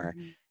started somewhere.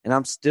 And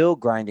I'm still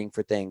grinding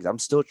for things. I'm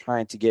still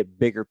trying to get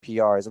bigger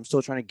PRs. I'm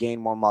still trying to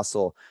gain more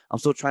muscle. I'm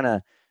still trying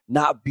to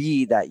not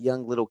be that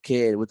young little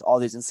kid with all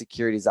these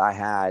insecurities I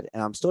had.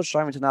 And I'm still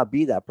striving to not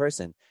be that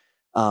person.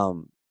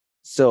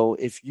 So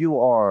if you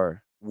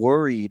are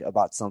worried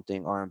about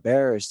something or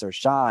embarrassed or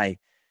shy,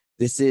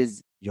 this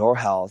is your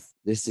health.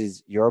 This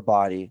is your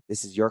body.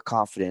 This is your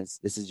confidence.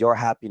 This is your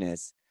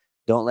happiness.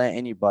 Don't let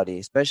anybody,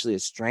 especially a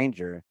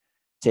stranger,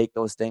 take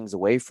those things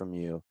away from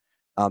you,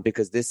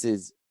 because this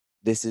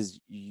is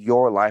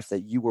your life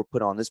that you were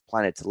put on this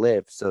planet to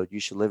live. So you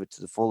should live it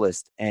to the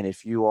fullest. And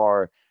if you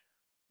are,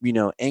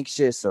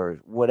 anxious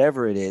or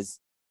whatever it is,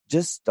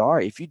 just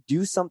start. If you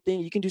do something,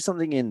 you can do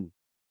something in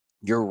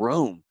your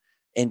room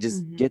and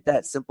just get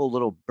that simple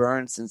little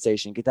burn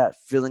sensation, get that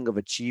feeling of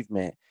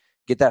achievement,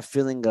 get that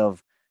feeling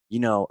of,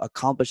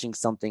 accomplishing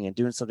something and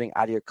doing something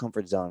out of your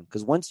comfort zone.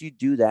 Because once you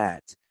do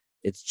that,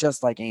 it's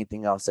just like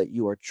anything else that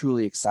you are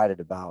truly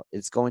excited about.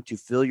 It's going to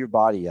fill your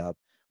body up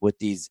with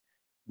these,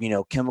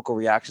 chemical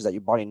reactions that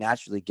your body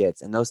naturally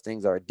gets. And those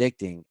things are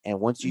addicting. And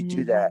once you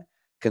do that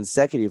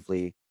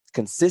consistently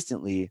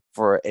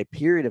for a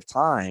period of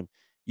time,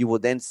 you will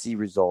then see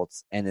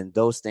results. And then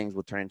those things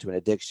will turn into an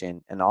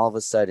addiction. And all of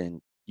a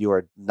sudden, you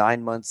are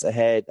 9 months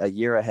ahead, a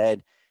year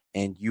ahead,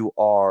 and you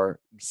are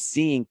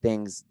seeing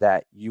things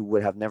that you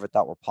would have never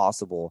thought were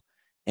possible.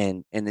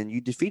 And then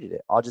you defeated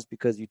it all just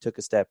because you took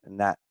a step in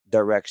that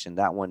direction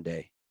that one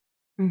day.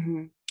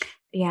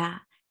 Yeah.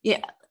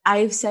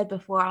 I've said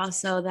before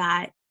also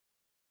that,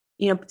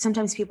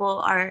 sometimes people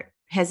are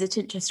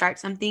hesitant to start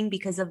something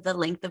because of the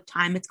length of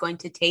time it's going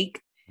to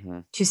take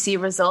to see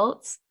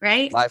results,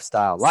 right?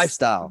 Lifestyle.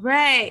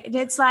 Right. And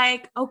it's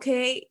like,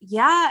 okay,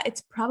 yeah,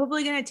 it's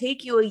probably going to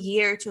take you a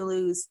year to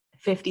lose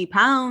 50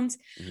 pounds,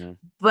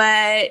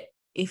 but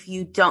if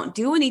you don't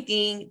do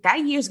anything, that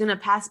year is going to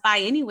pass by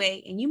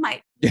anyway, and you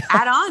might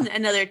add on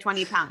another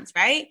 20 pounds,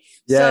 right?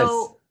 Yes.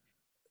 So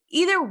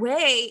either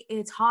way,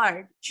 it's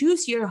hard.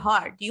 Choose your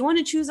hard. Do you want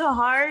to choose a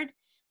hard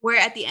where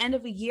at the end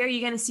of a year,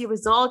 you're going to see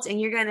results and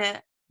you're going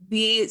to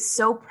be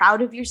so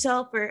proud of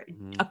yourself for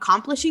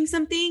accomplishing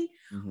something?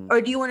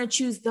 Or do you want to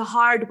choose the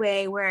hard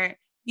way where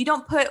you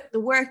don't put the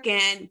work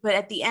in, but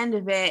at the end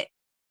of it,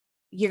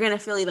 you're going to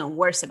feel even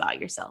worse about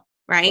yourself,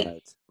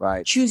 right?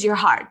 Right. Choose your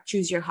hard.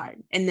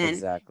 And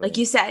then, like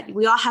you said,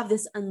 we all have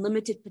this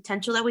unlimited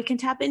potential that we can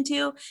tap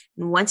into.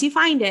 And once you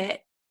find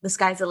it, the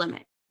sky's the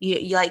limit.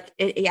 You like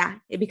it. Yeah,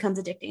 it becomes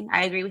addicting.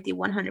 I agree with you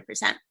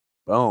 100%.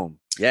 Boom.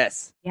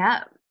 Yes.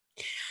 Yeah.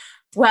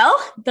 Well,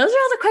 those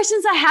are all the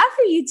questions I have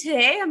for you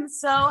today. I'm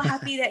so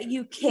happy that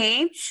you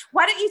came.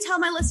 Why don't you tell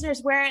my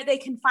listeners where they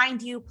can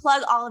find you,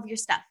 plug all of your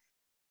stuff?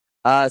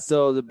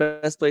 So the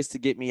best place to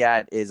get me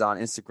at is on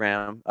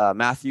Instagram,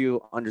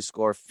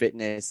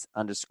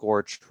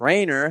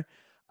 Matthew_fitness_trainer.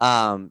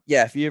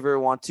 If you ever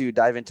want to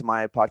dive into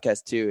my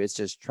podcast too, it's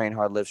just Train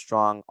Hard, Live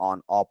Strong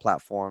on all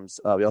platforms.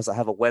 We also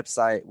have a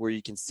website where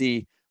you can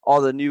see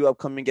all the new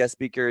upcoming guest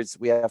speakers.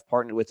 We have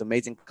partnered with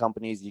amazing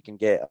companies. You can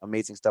get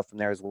amazing stuff from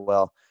there as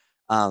well.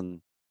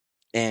 And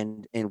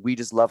we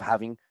just love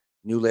having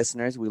new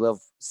listeners. We love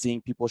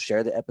seeing people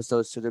share the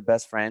episodes to their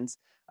best friends,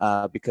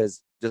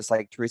 because just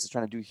like Teresa's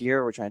trying to do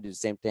here, we're trying to do the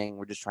same thing.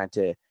 We're just trying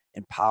to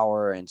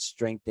empower and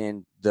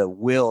strengthen the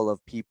will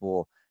of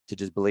people to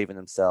just believe in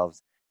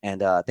themselves.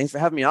 And thanks for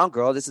having me on,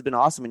 girl. This has been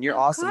awesome. And you're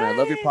awesome. And I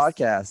love your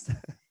podcast.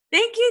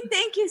 Thank you.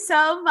 Thank you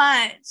so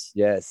much.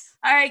 Yes.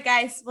 All right,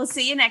 guys. We'll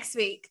see you next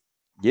week.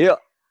 Yeah.